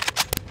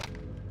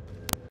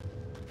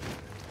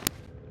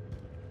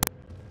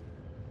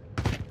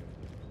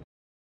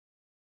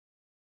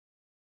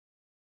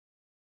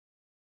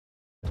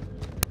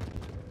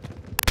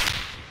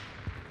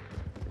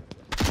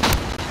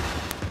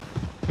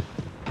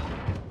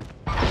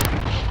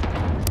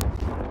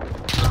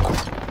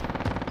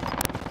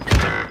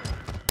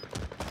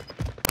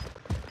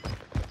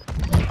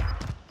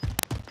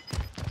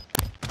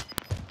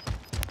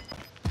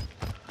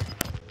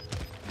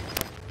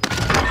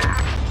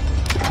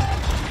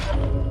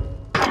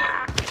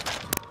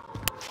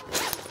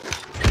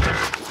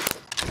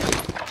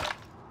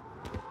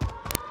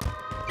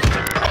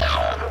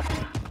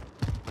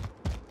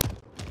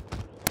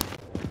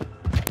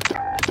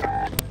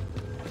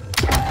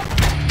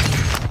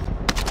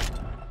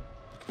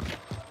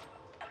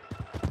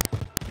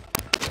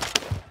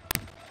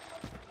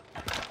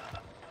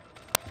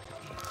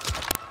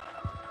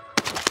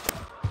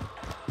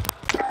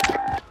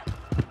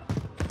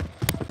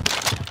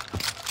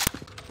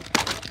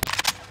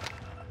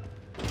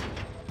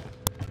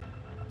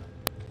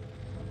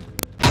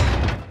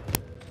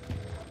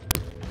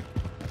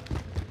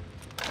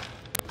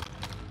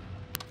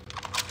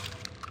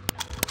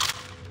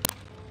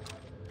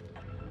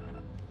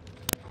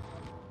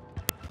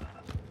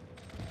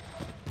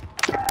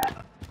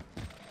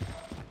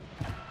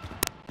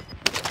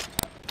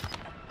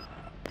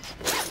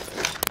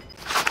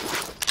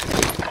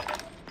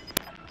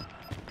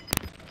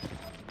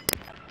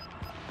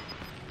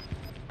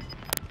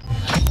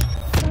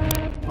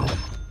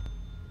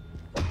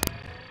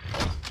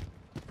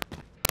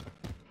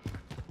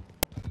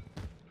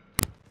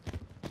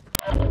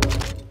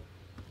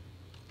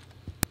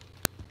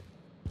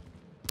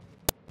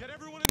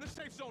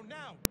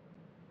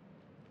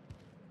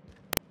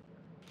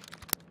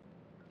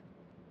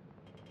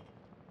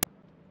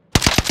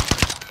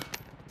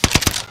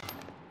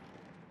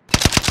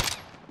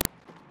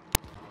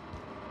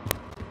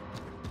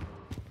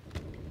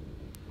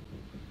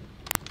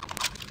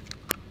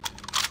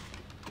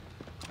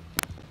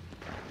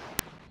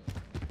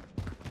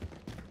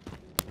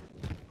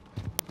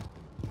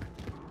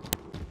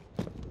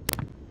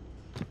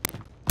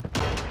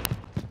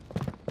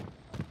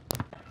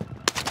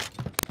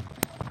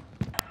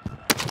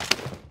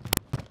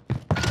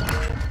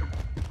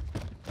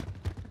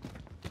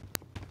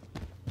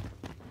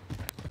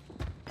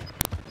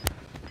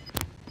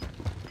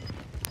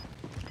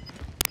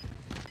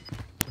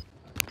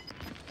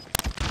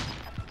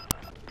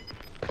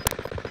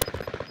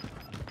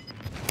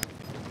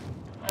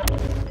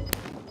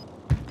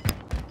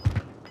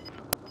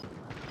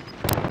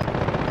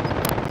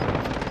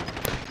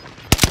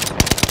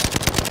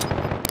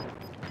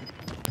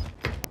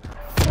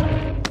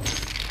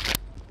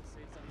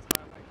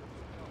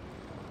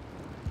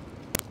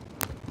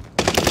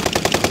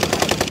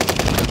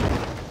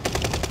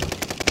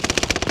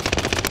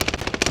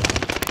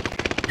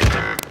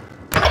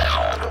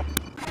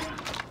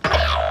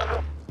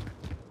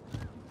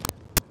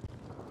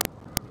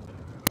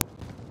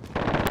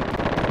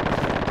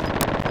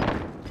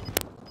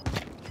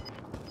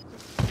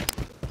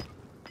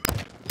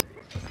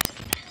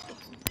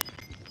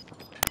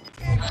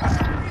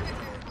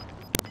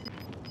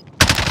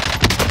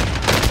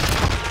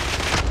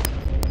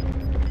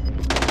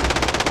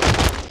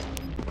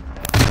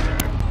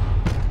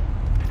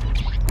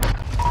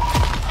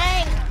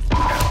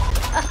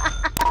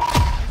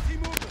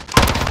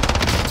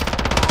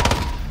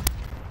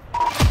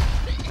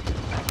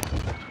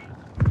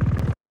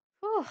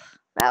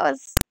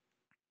 was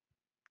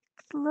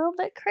a little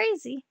bit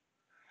crazy.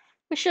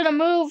 We should have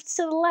moved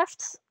to the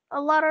left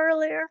a lot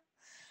earlier.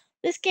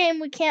 This game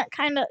we can't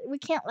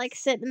like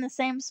sit in the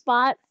same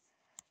spot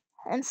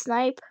and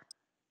snipe.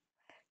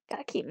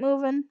 Gotta keep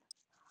moving.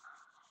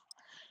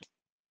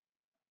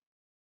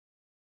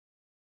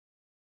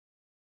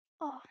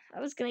 Oh, I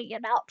was gonna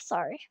get out,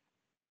 sorry.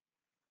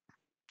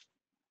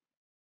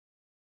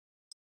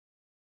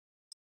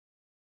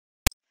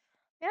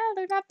 Yeah,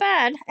 they're not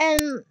bad.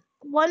 And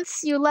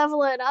once you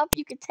level it up,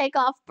 you can take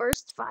off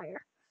burst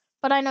fire.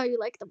 But I know you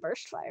like the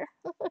burst fire.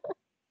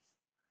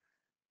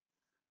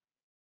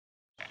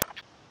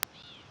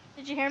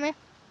 Did you hear me?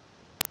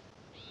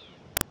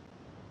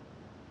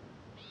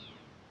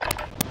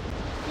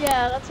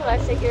 Yeah, that's what I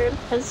figured.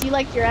 Because you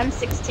like your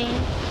M16.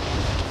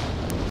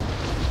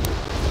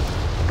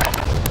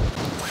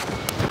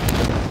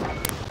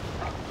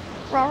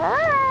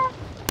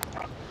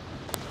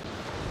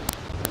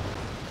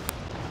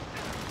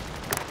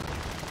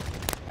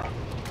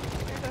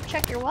 Go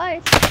check your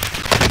wife.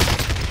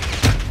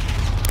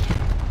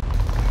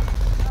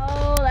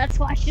 Oh, that's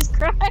why she's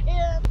crying.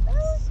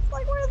 She's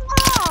like, where's mom?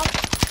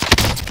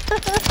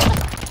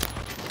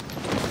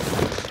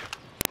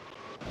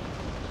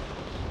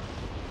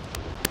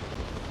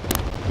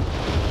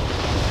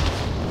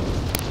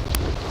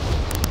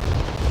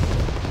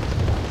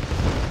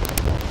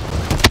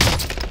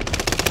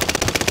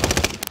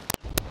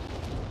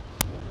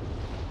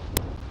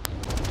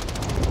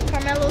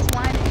 Carmelo's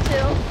whining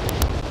too.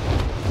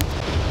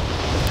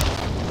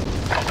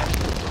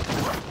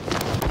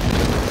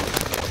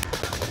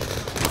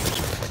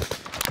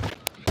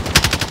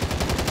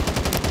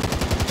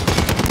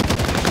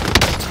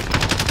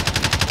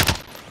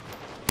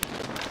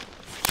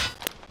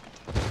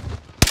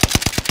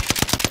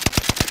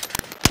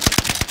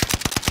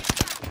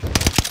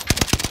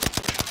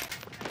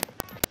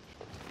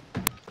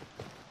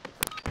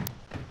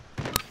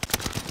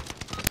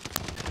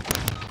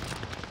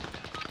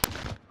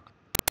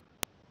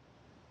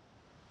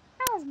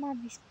 How's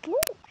mommy's boy,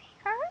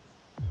 huh?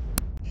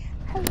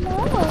 Hello.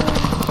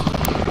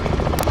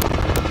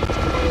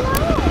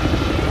 Hello.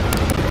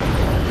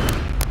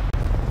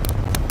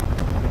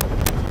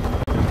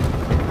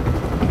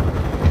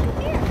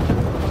 Here.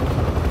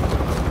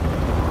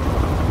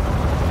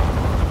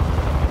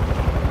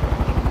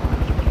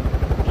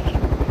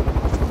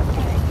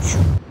 Right.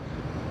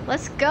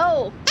 Let's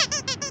go.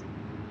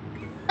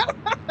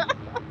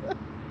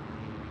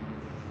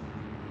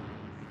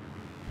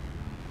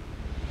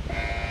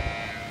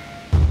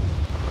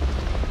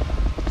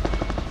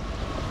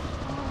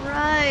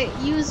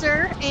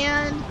 User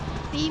and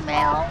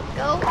female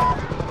go.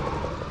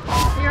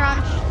 You're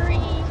on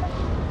stream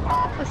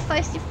with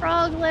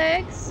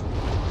Feistyfroglegs.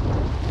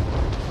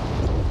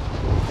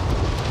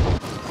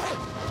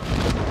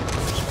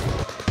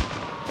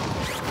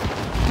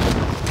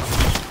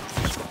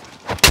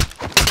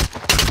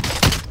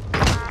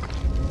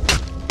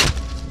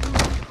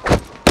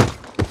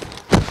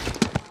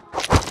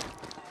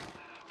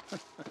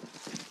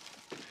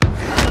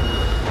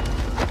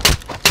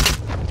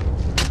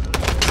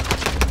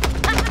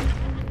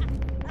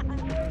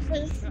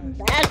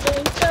 Smashing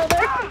each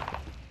other.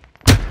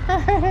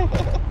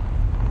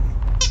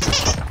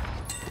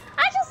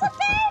 I'm just a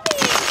baby.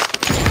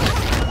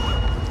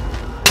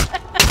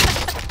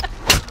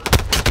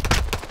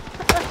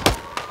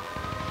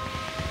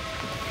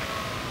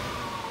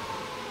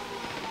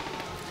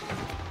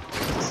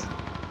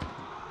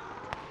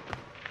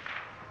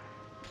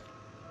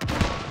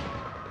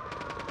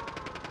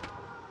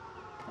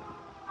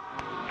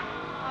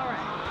 All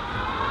right.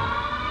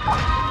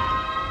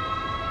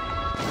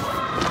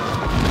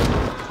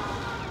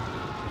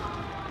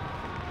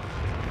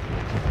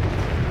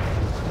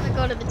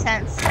 Go to the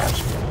tents.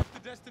 The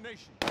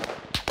destination.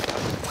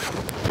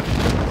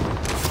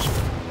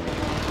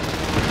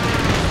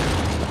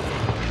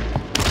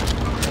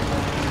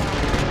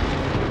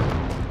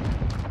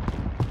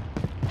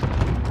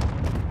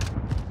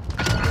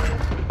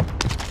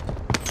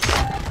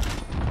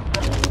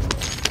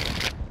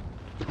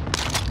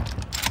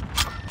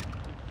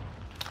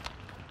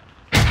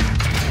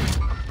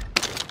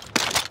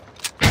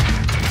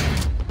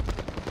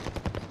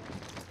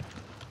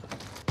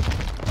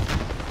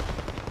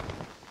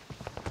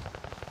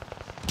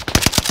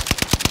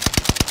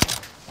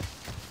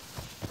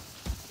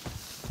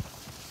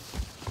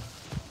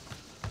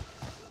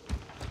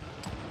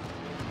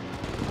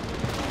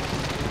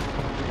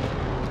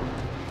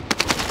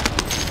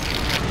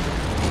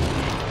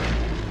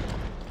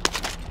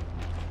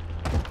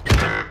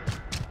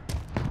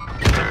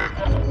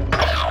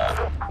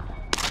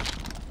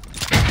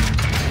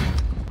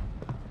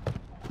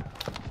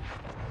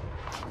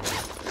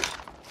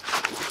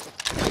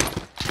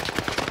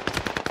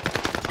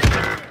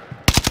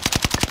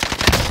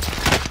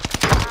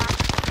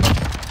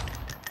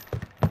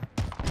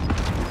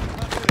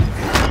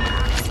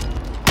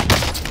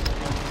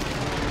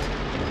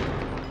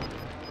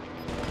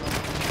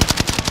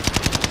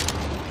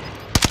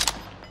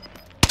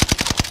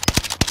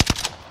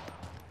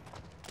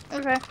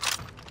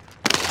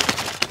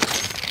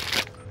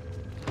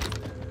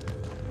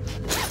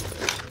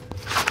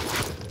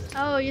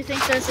 Oh, you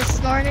think there's a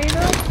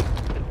Snornado?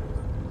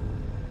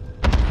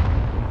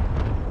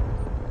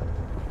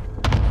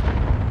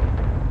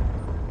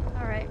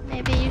 Alright,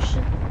 maybe you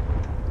should...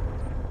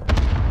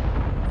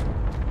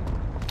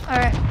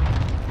 Alright.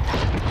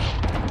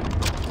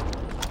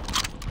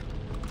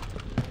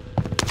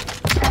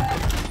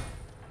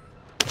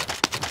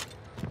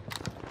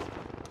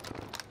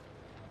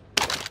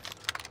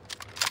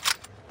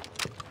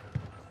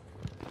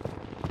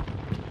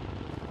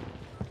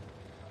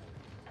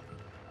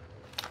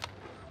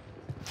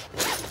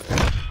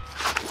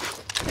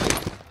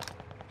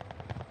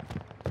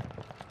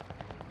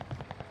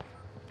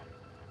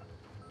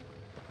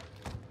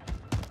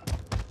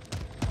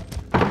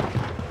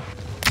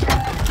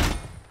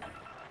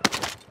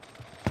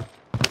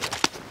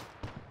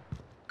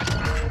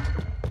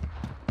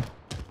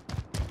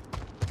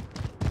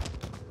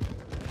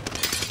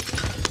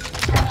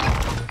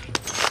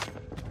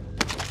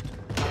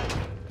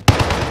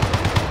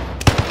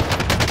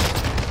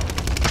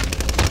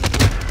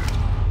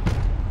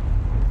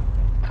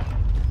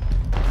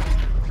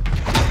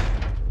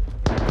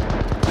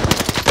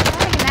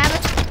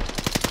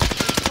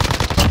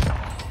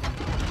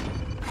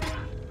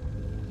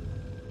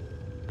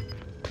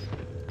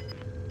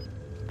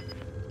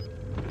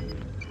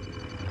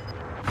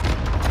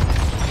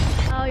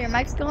 Oh, your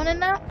mic's going in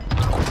now?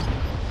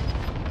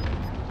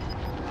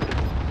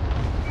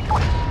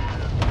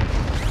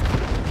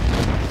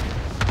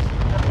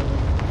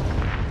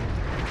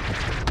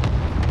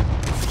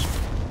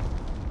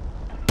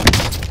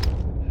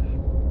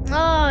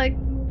 Oh,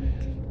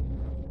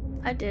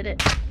 I did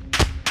it.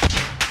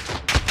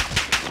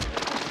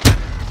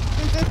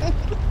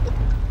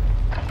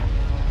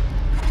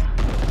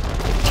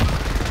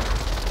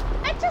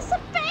 I'm just a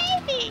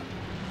baby!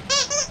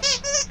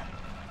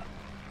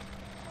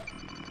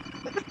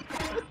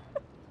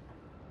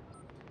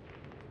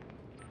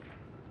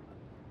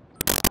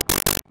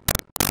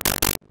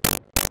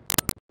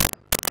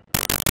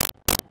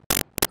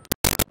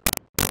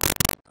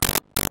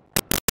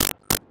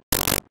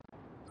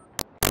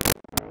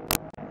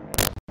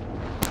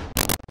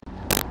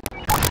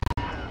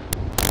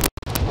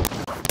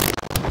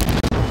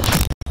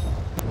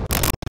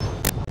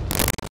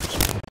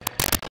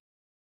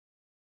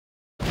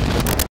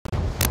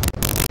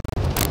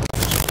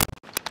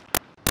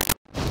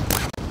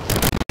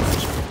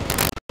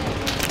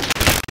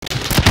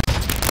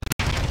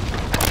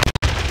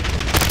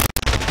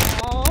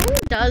 Who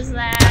does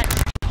that?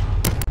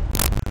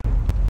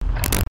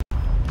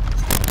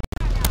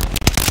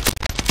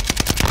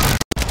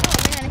 Oh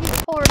man, he's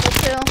horrible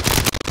too.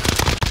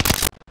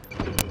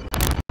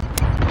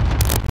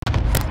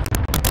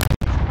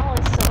 Oh,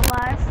 he's still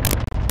alive.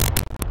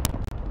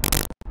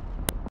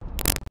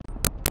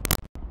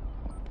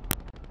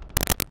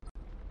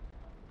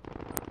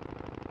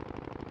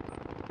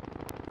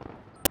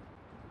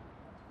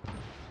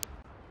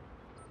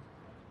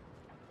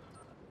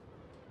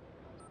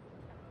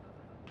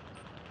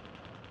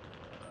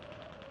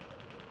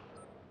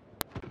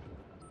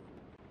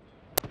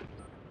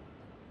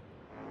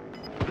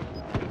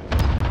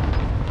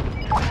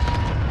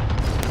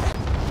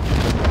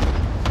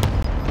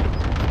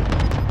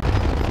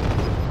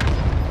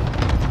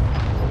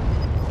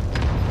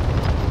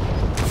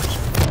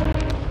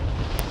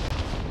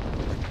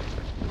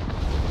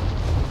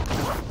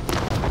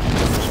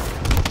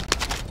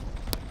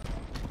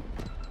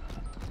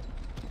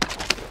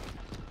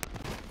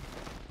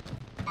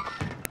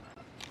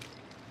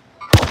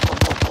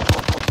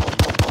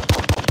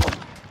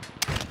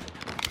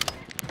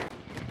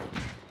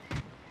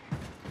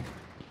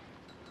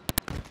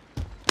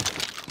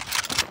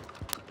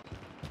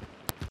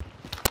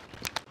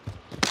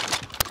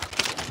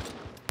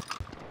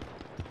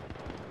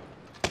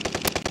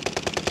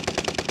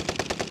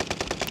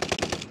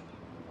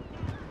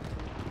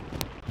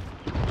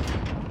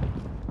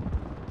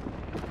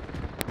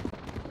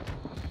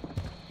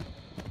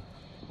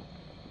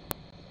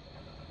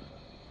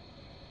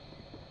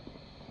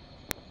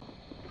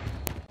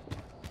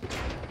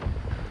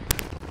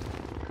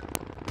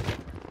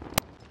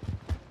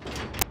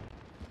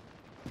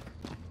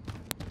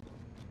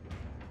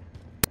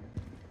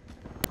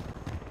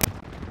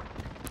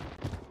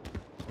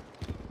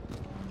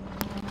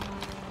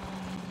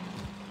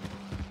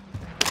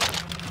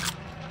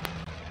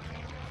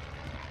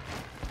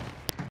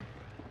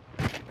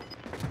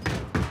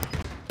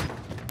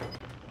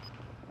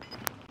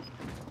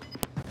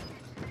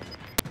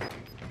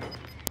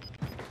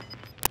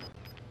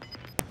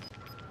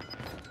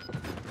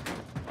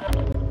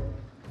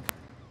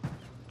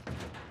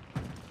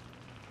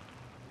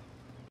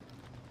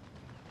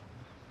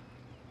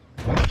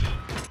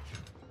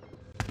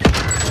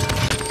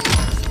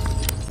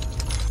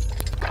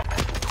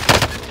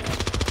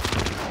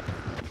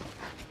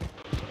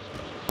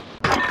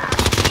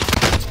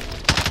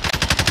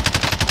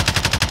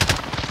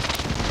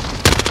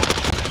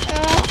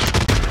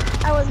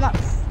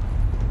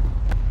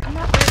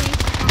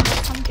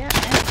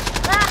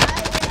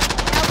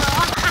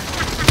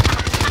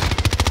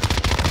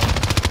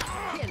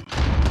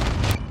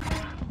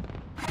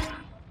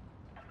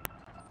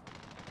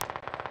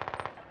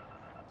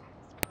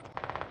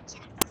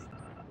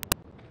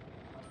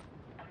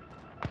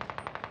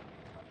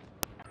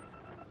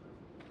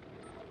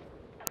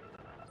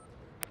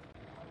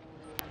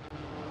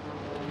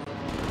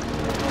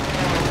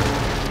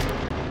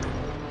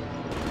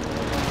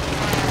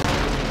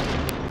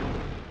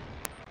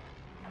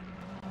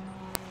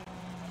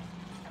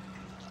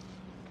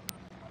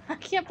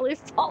 can't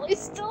believe Polly's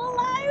still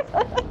alive. Is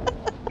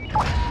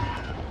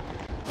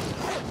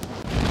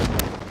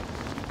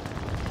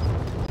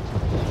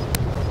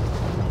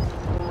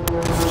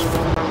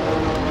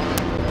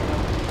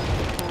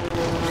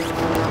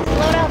the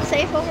loadout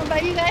safe over by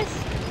you guys?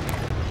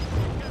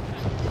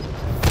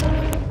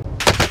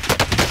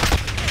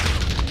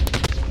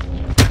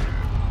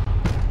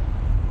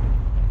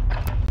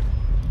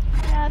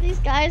 Yeah, these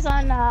guys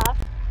on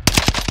what's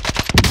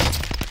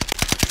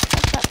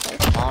that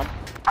place called?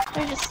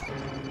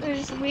 They're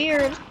just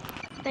weird.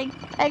 They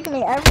peg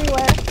me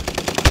everywhere.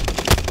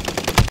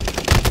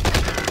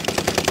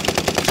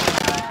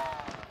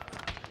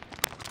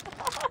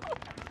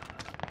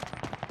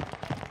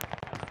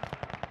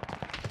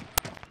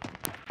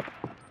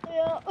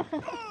 Yeah.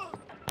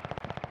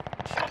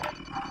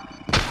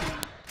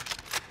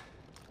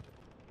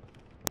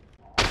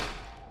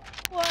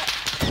 What?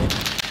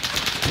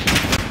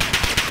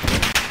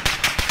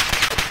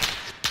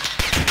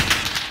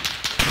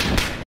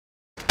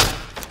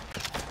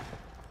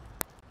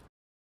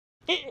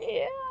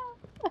 Yeah.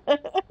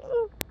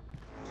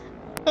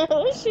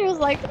 She was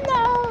like,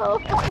 no.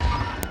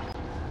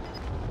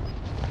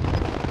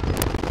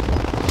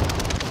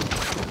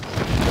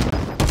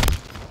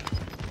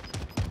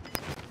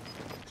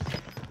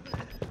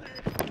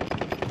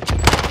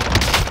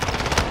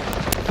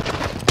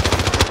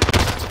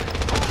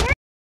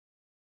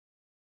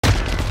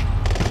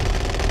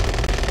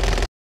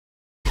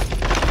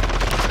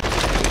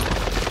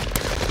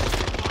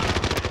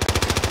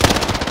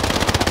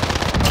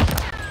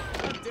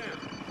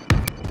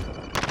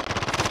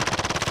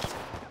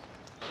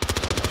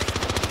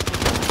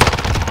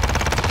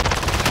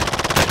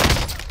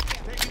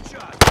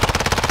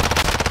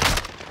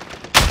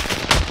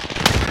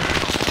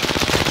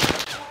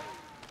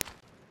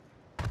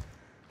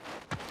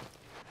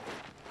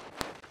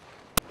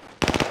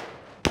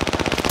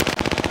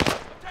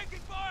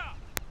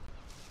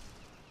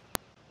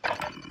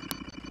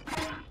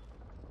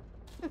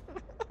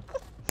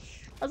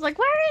 I was like,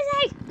 where is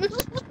he?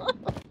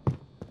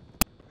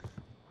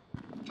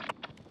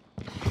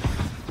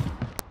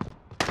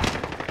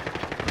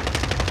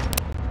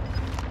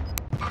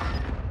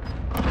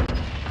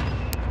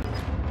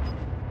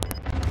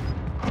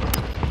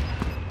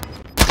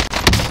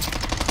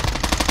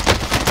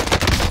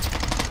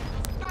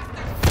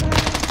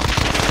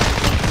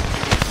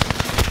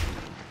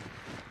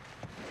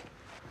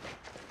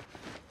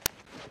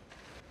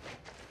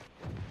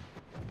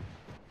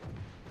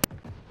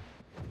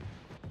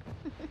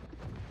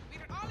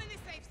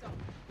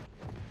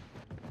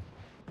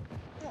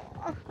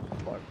 Aw,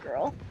 poor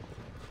girl.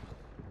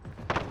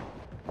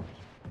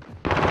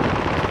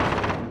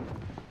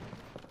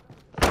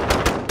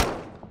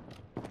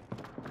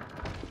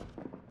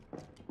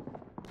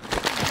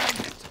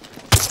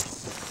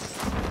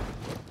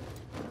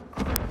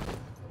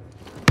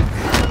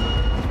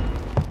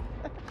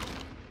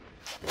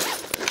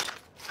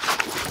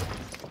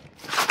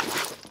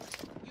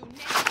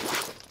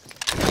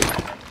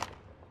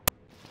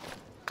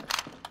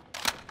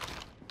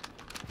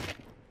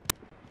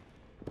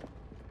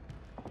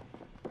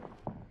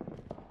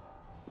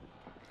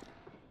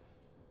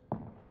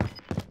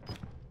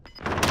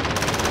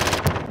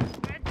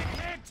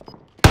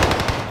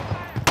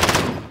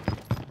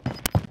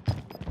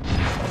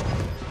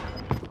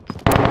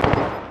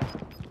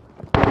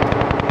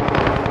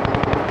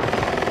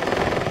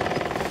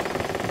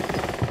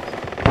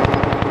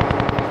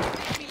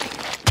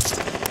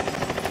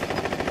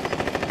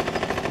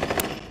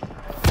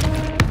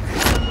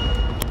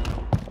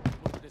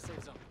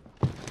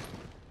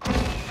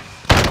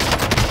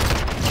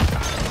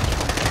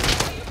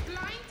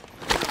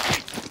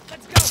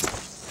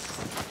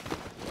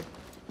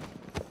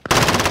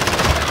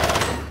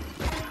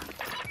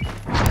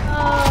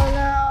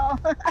 Oh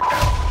no.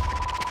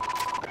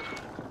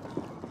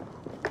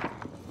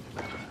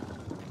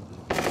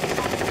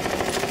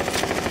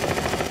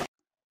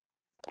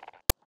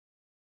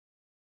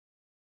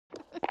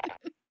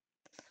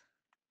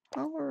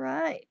 All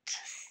right.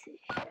 Let's see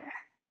here.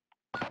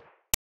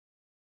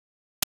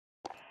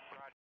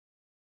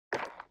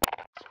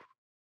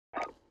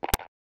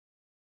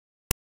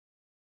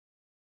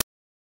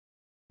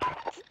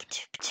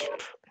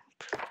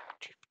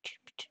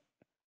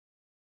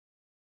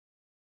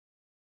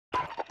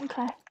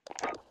 Okay.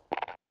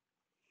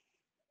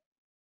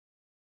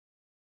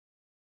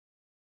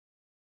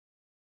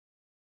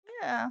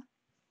 Yeah.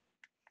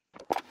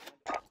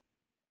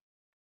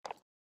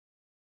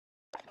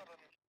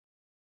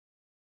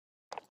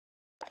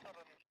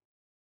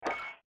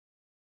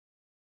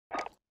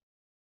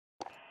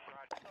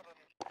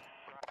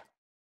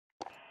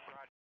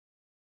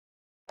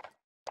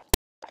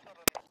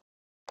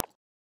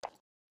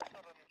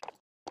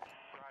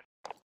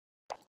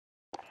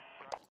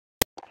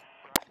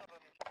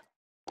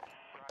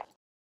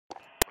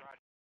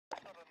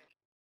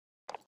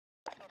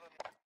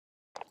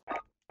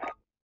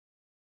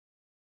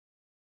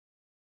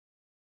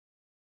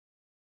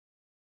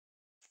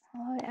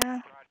 Oh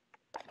yeah.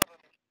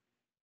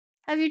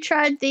 Have you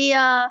tried the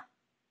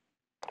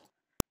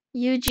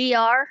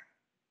UGR.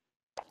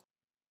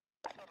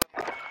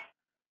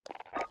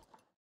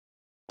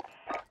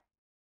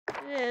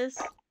 It is.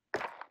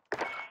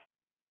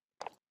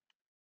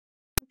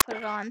 Put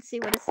it on, see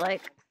what it's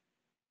like.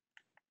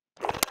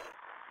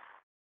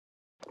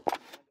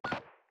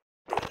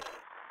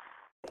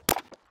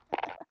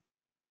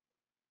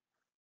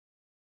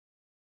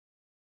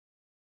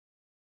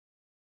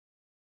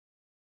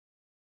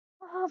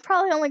 I'm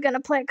probably only gonna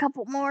play a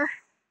couple more.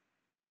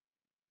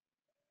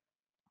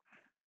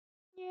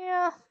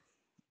 Yeah.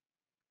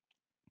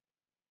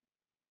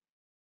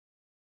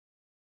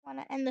 Want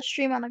to end the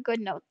stream on a good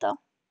note, though.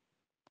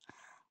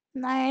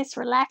 Nice,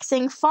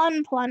 relaxing,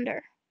 fun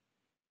plunder.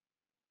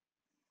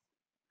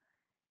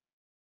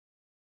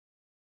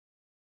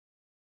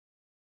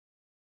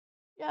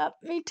 Yep,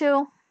 me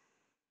too.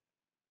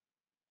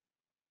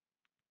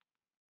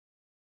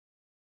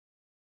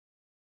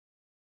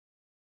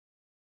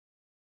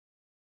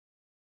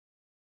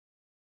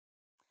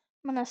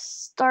 I'm gonna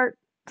start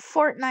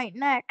Fortnite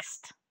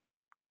next.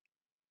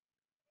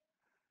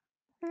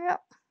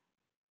 Yep.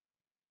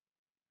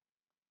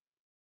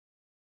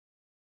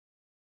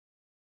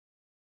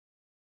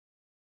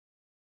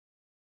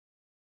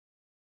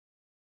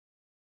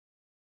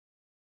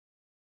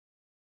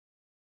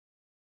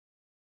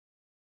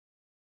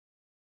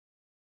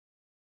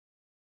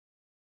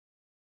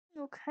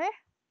 Okay.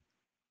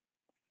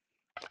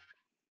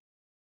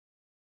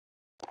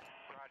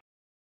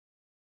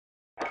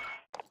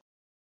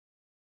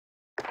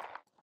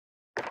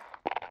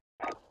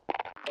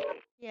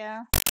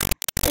 Yeah.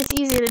 It's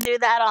easy to do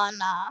that on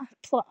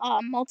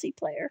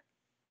multiplayer.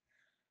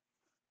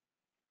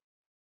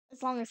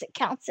 As long as it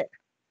counts it.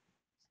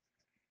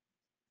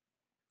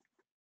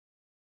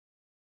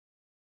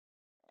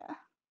 Yeah.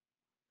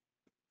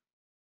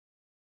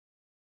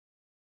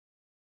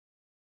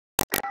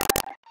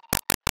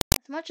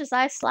 As much as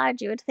I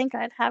slide, you would think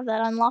I'd have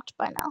that unlocked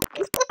by now.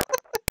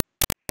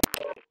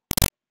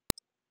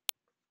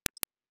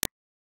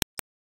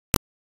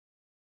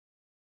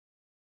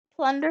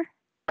 Plunder.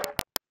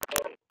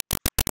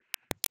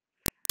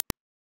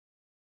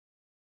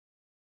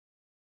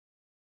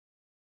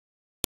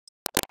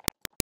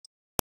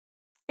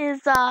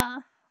 Is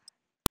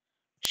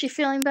she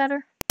feeling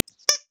better?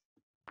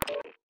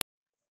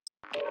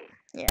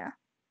 Yeah.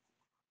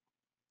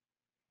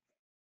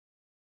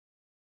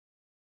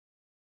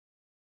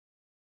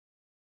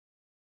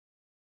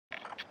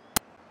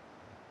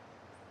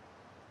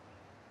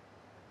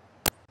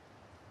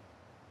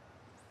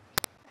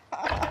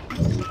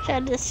 She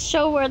had to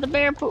show where the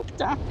bear pooped,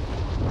 huh?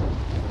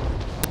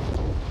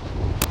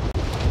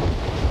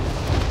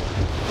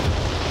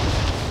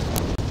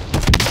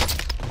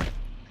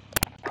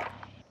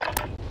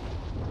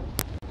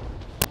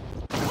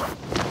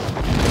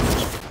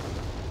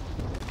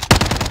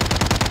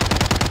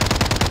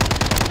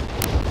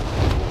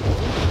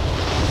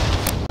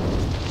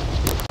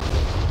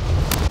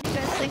 What do you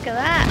guys think of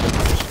that?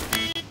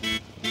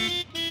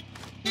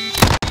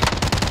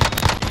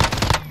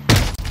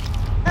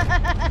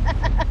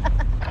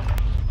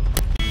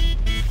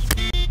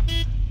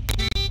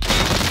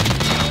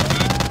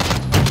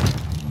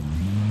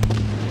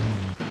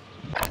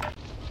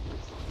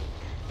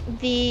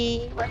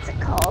 The, what's it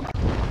called?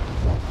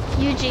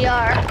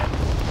 UGR.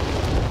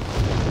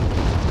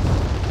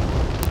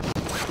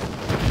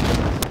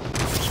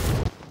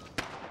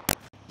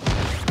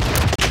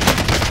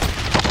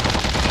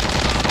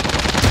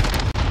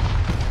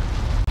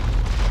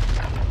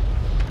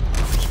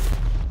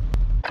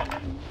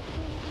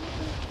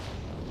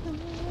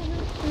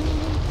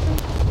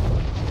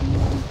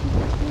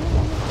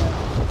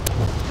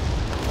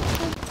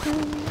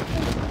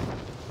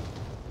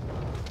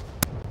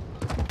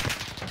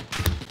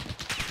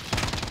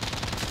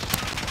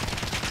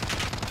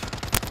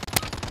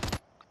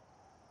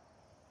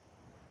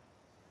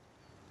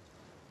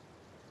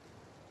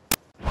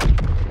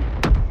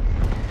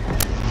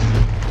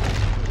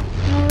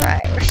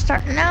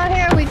 Starting out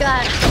here, we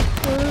got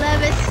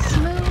Levis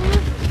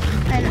Smooth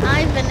and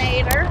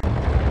Ivanator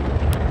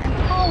and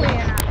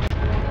Poliana.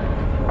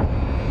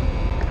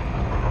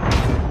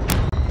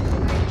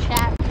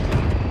 Chat.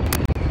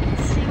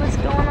 Let's see what's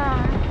going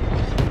on.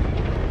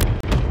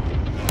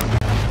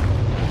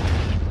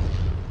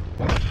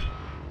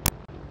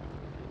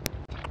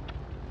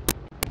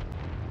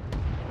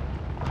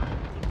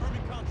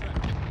 Confirming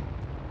contract.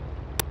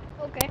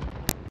 Okay.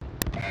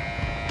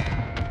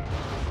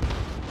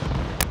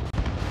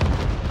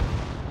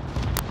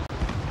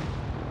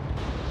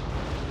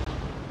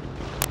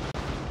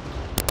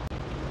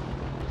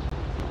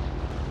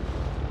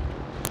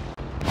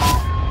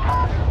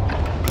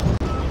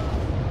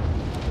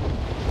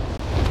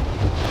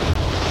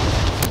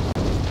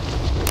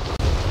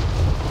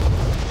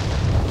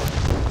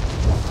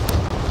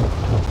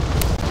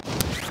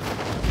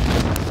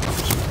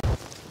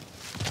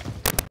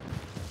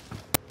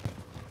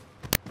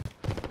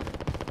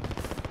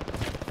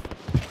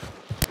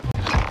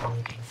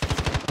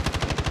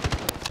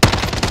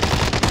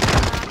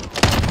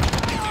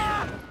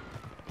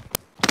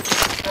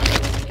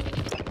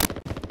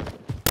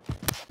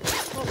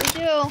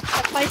 too.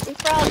 At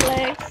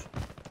Feistyfroglegs.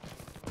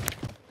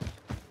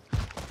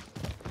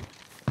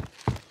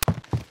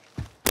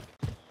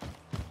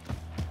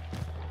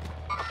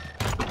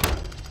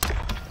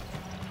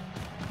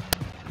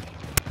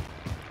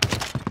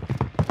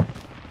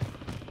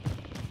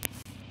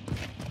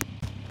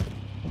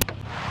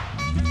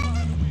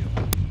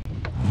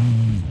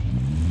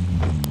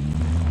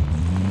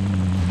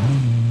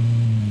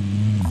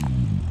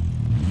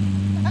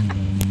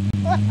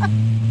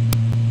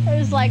 It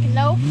was like,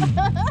 nope.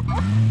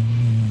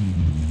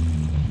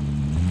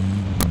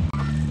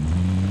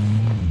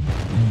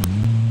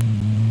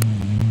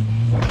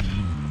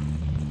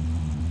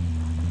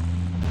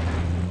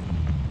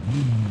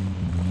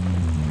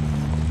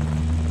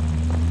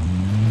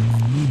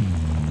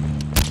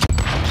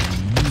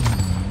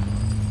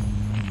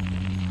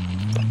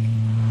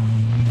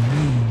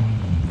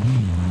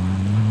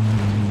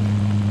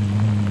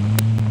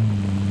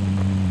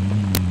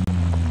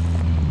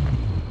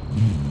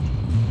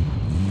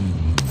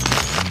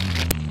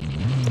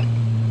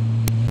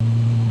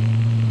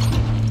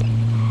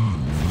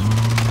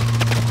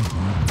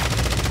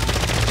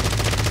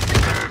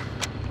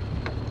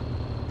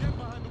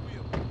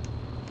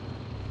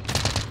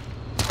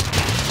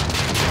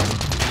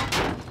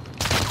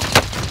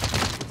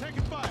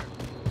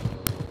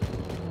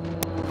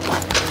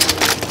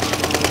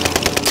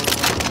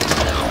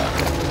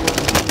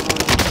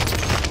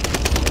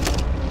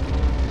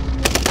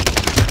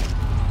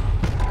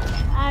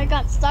 I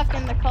got stuck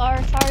in the car.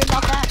 Sorry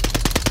about that.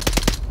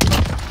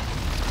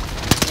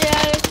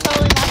 Yeah, it's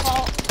totally my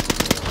fault.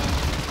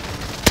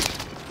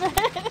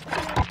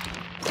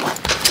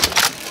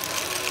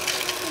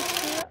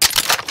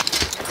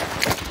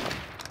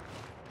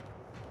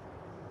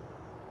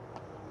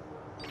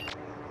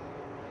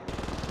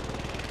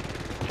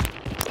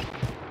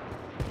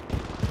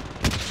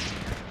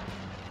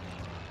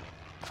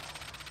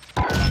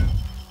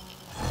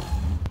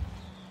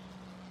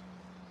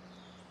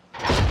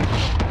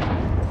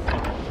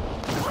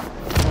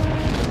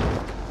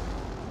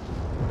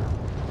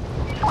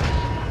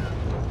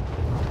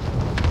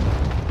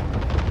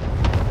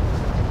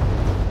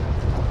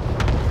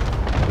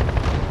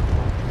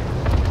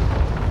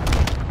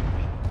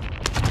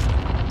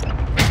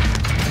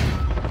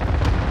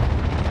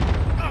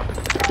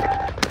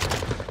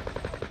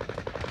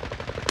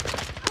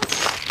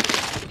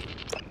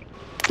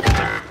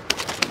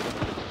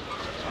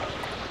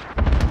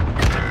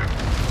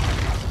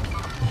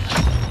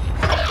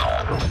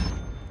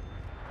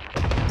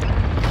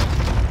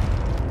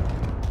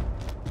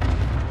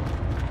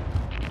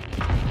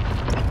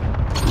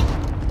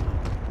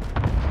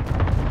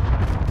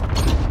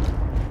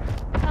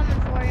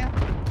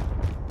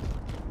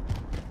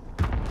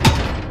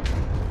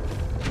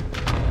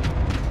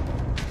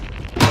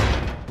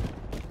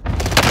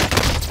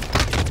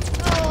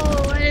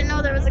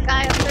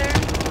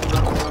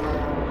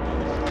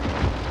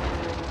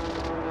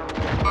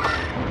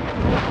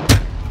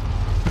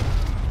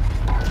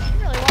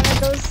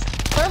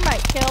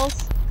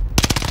 kills.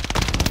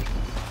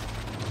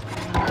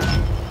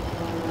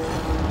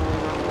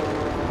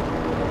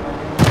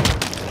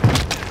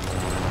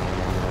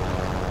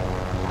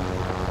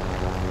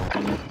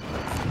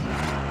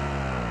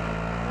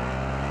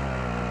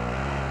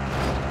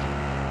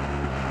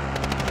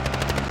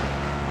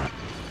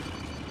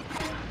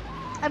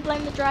 I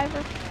blame the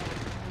driver.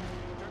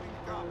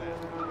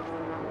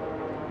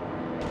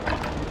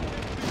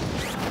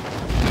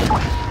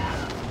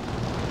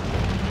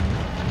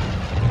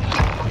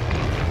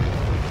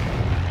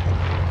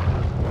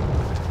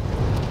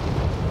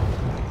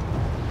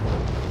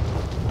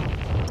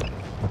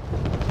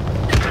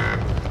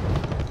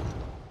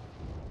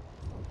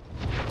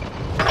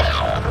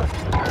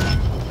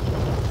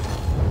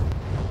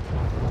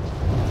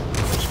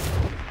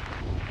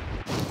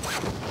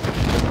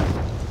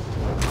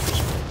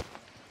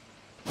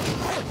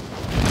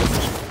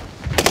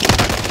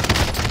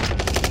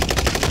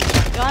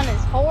 Gun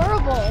is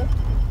horrible.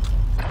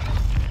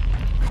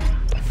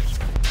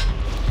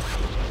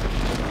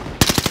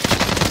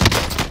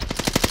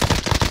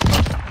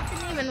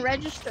 Didn't even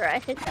register I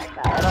hit that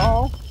guy at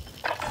all.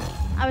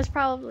 I was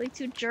probably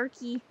too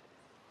jerky.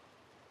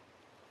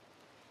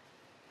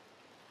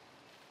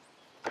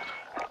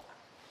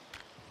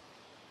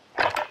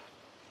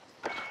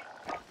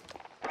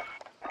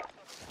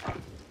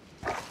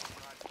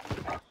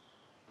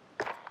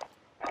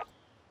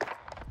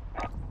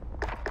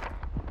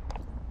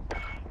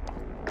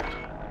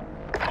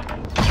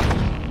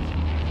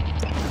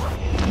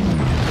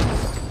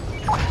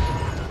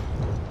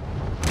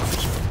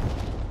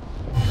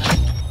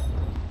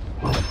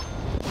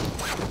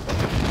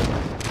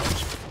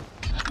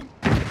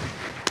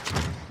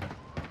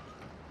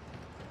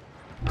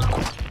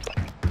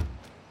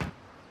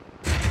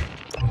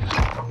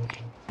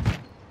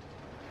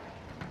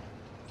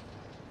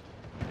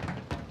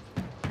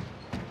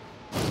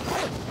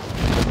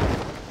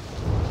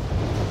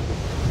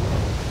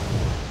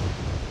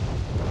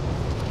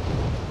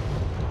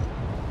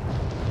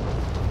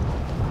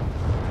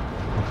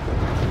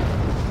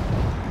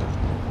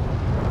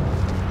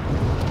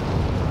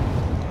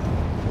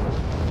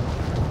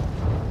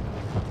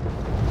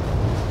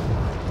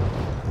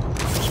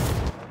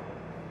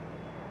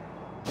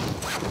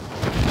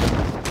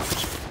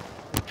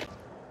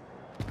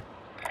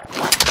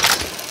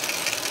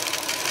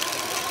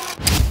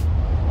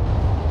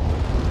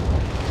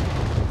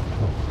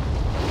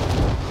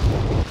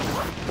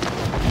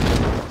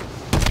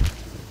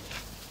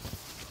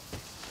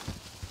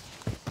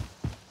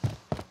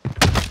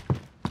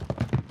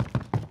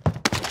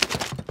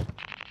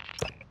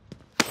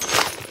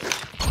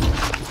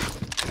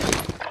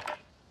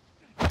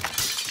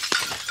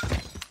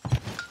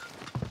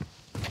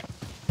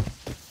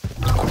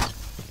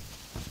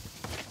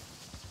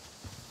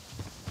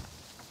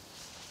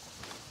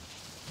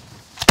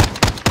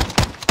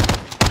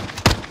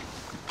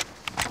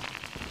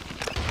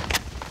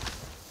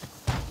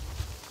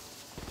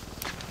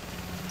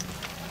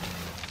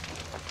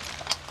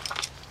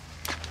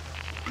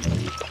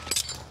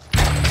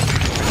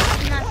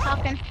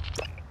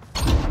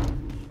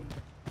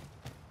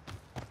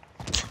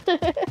 Sure,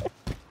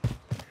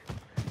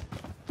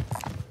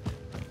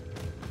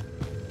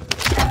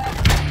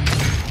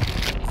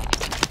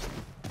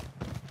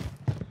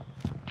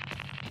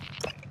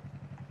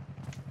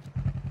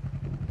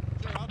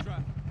 I'll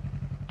try.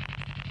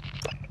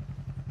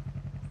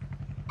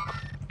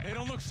 They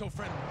don't look so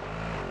friendly.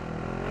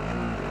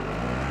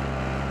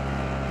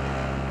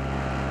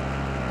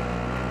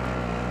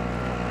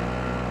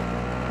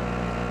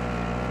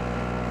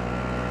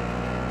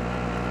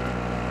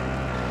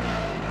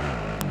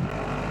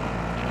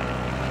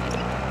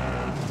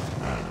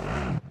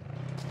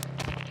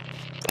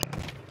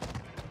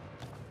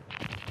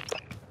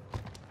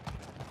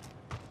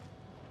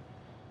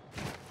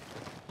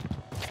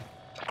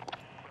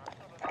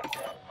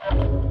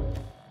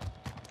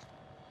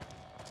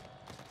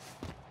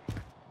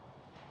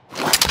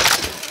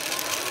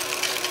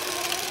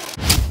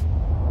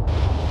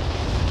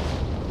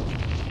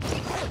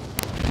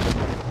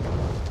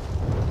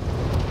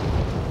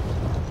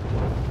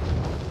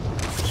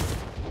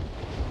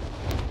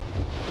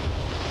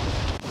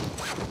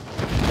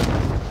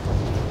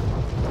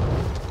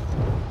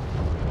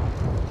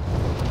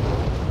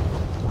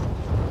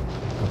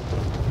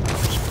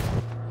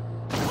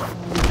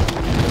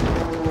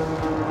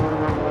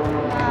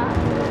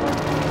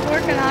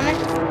 Working on it.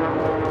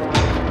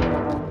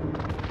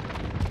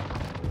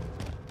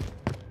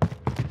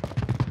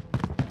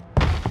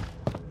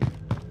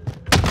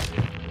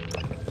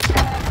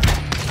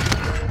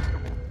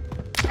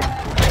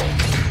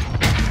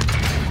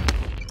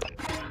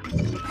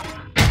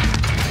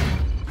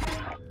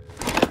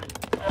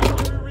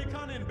 Aerial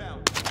recon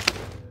inbound.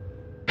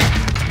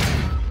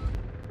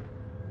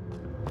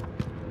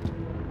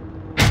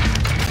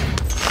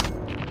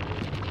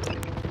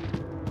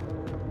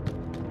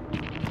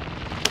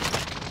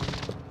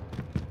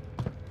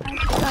 I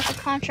just got the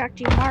contract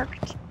you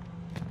marked.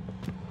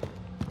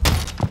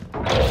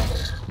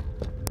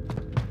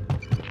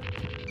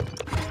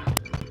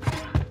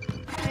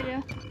 I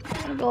do.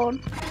 I'm gold.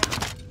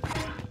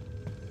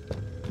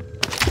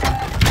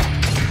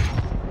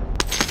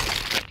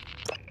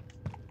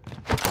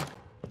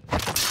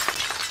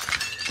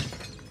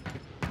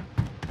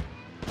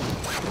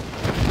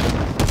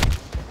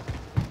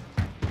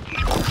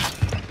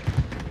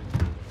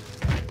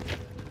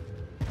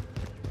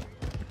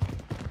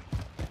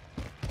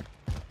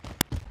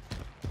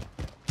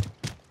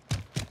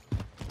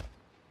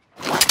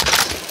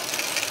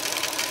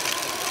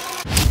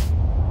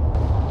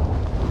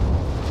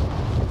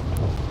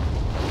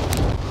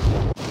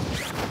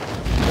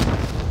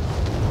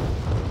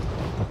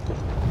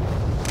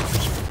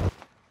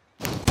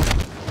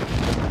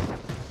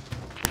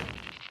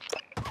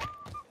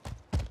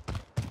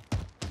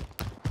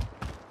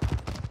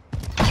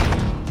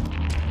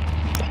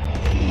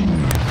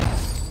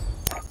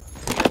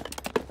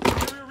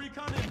 Aerial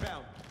recon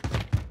inbound.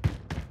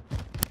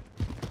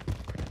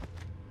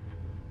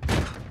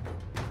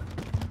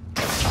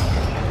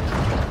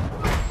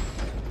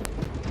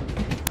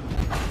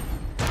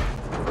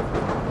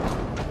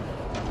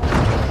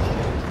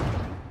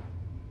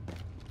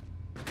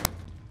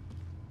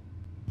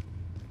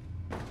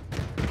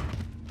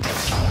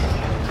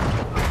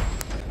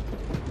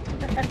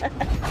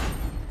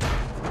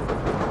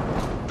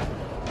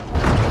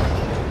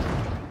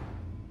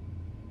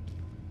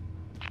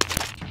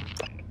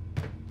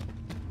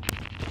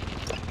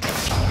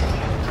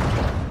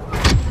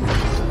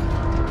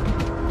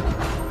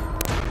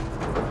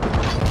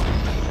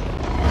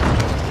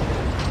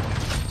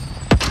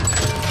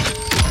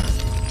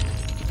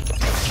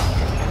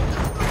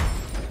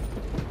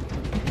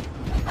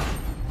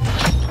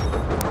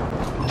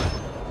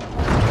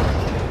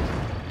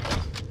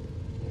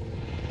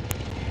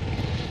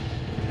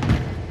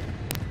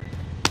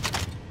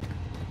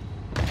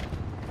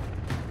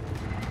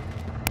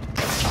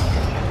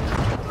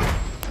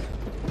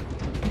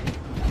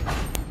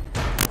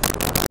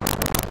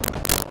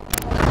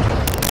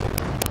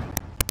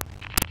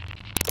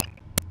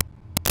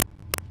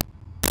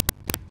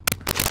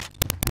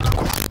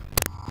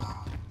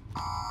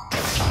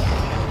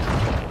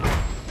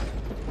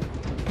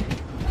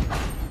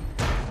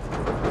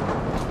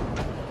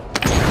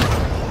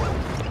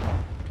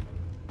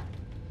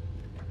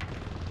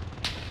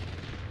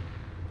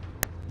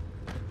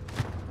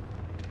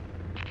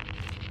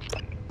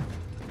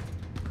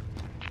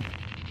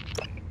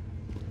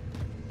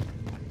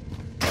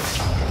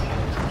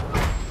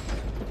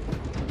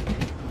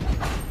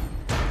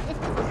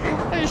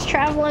 I'm just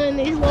traveling in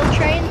these little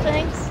train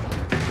things.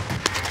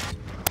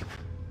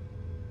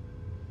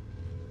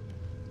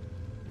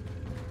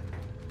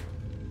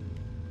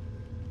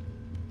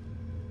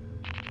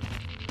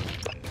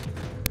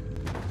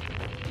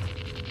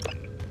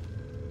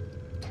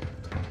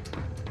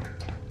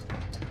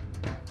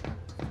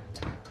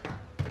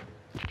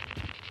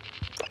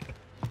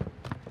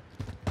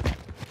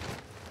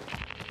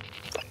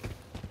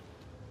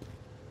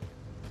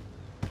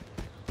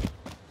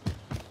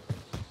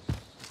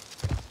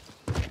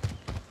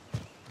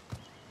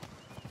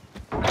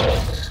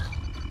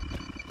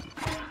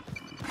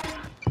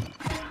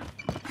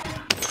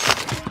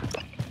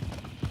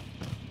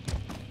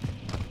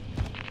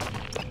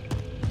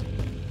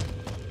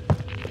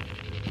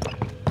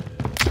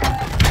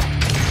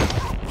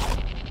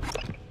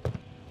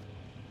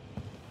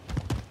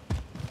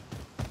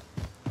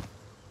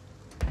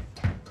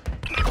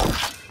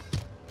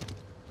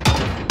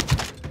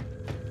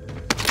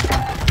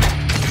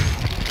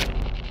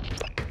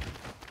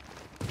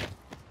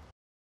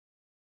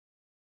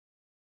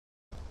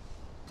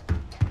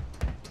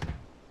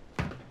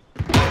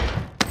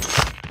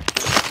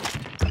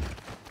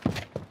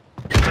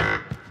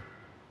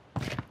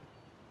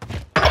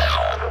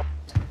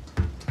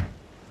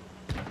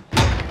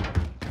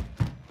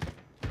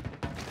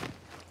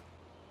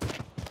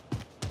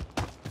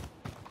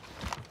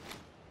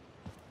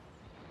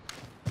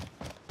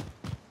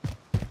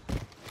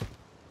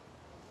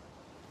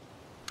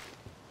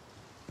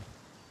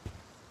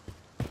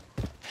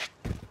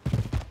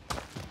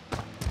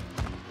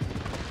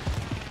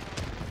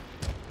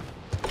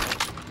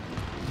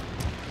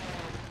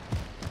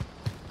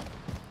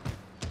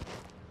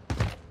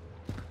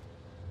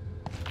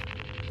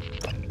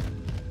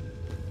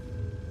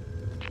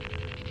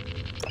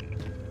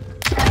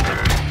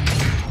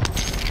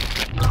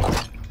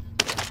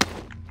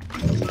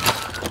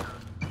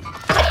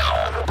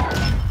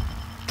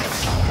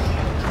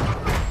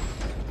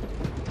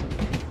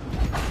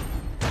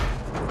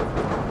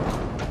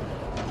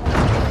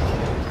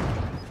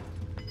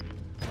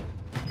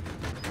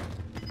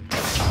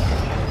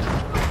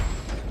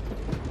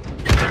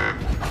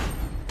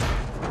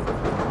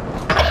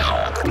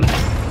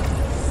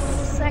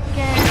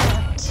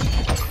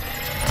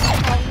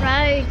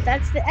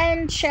 that's the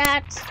end,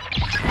 chat.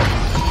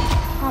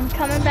 I'm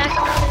coming back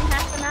on in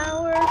half an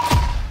hour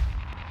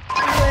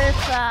with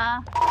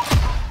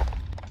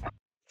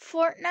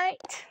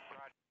Fortnite.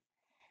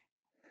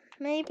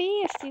 Maybe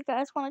if you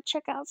guys want to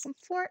check out some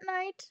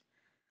Fortnite.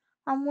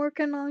 I'm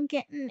working on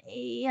getting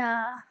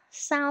a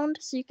sound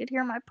so you could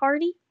hear my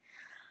party.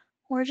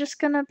 We're just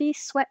gonna be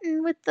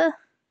sweating with the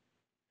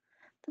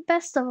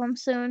best of them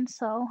soon,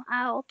 so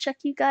I'll check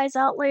you guys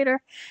out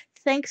later.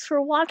 Thanks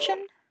for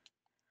watching.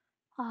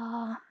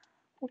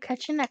 We'll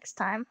catch you next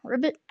time.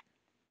 Ribbit.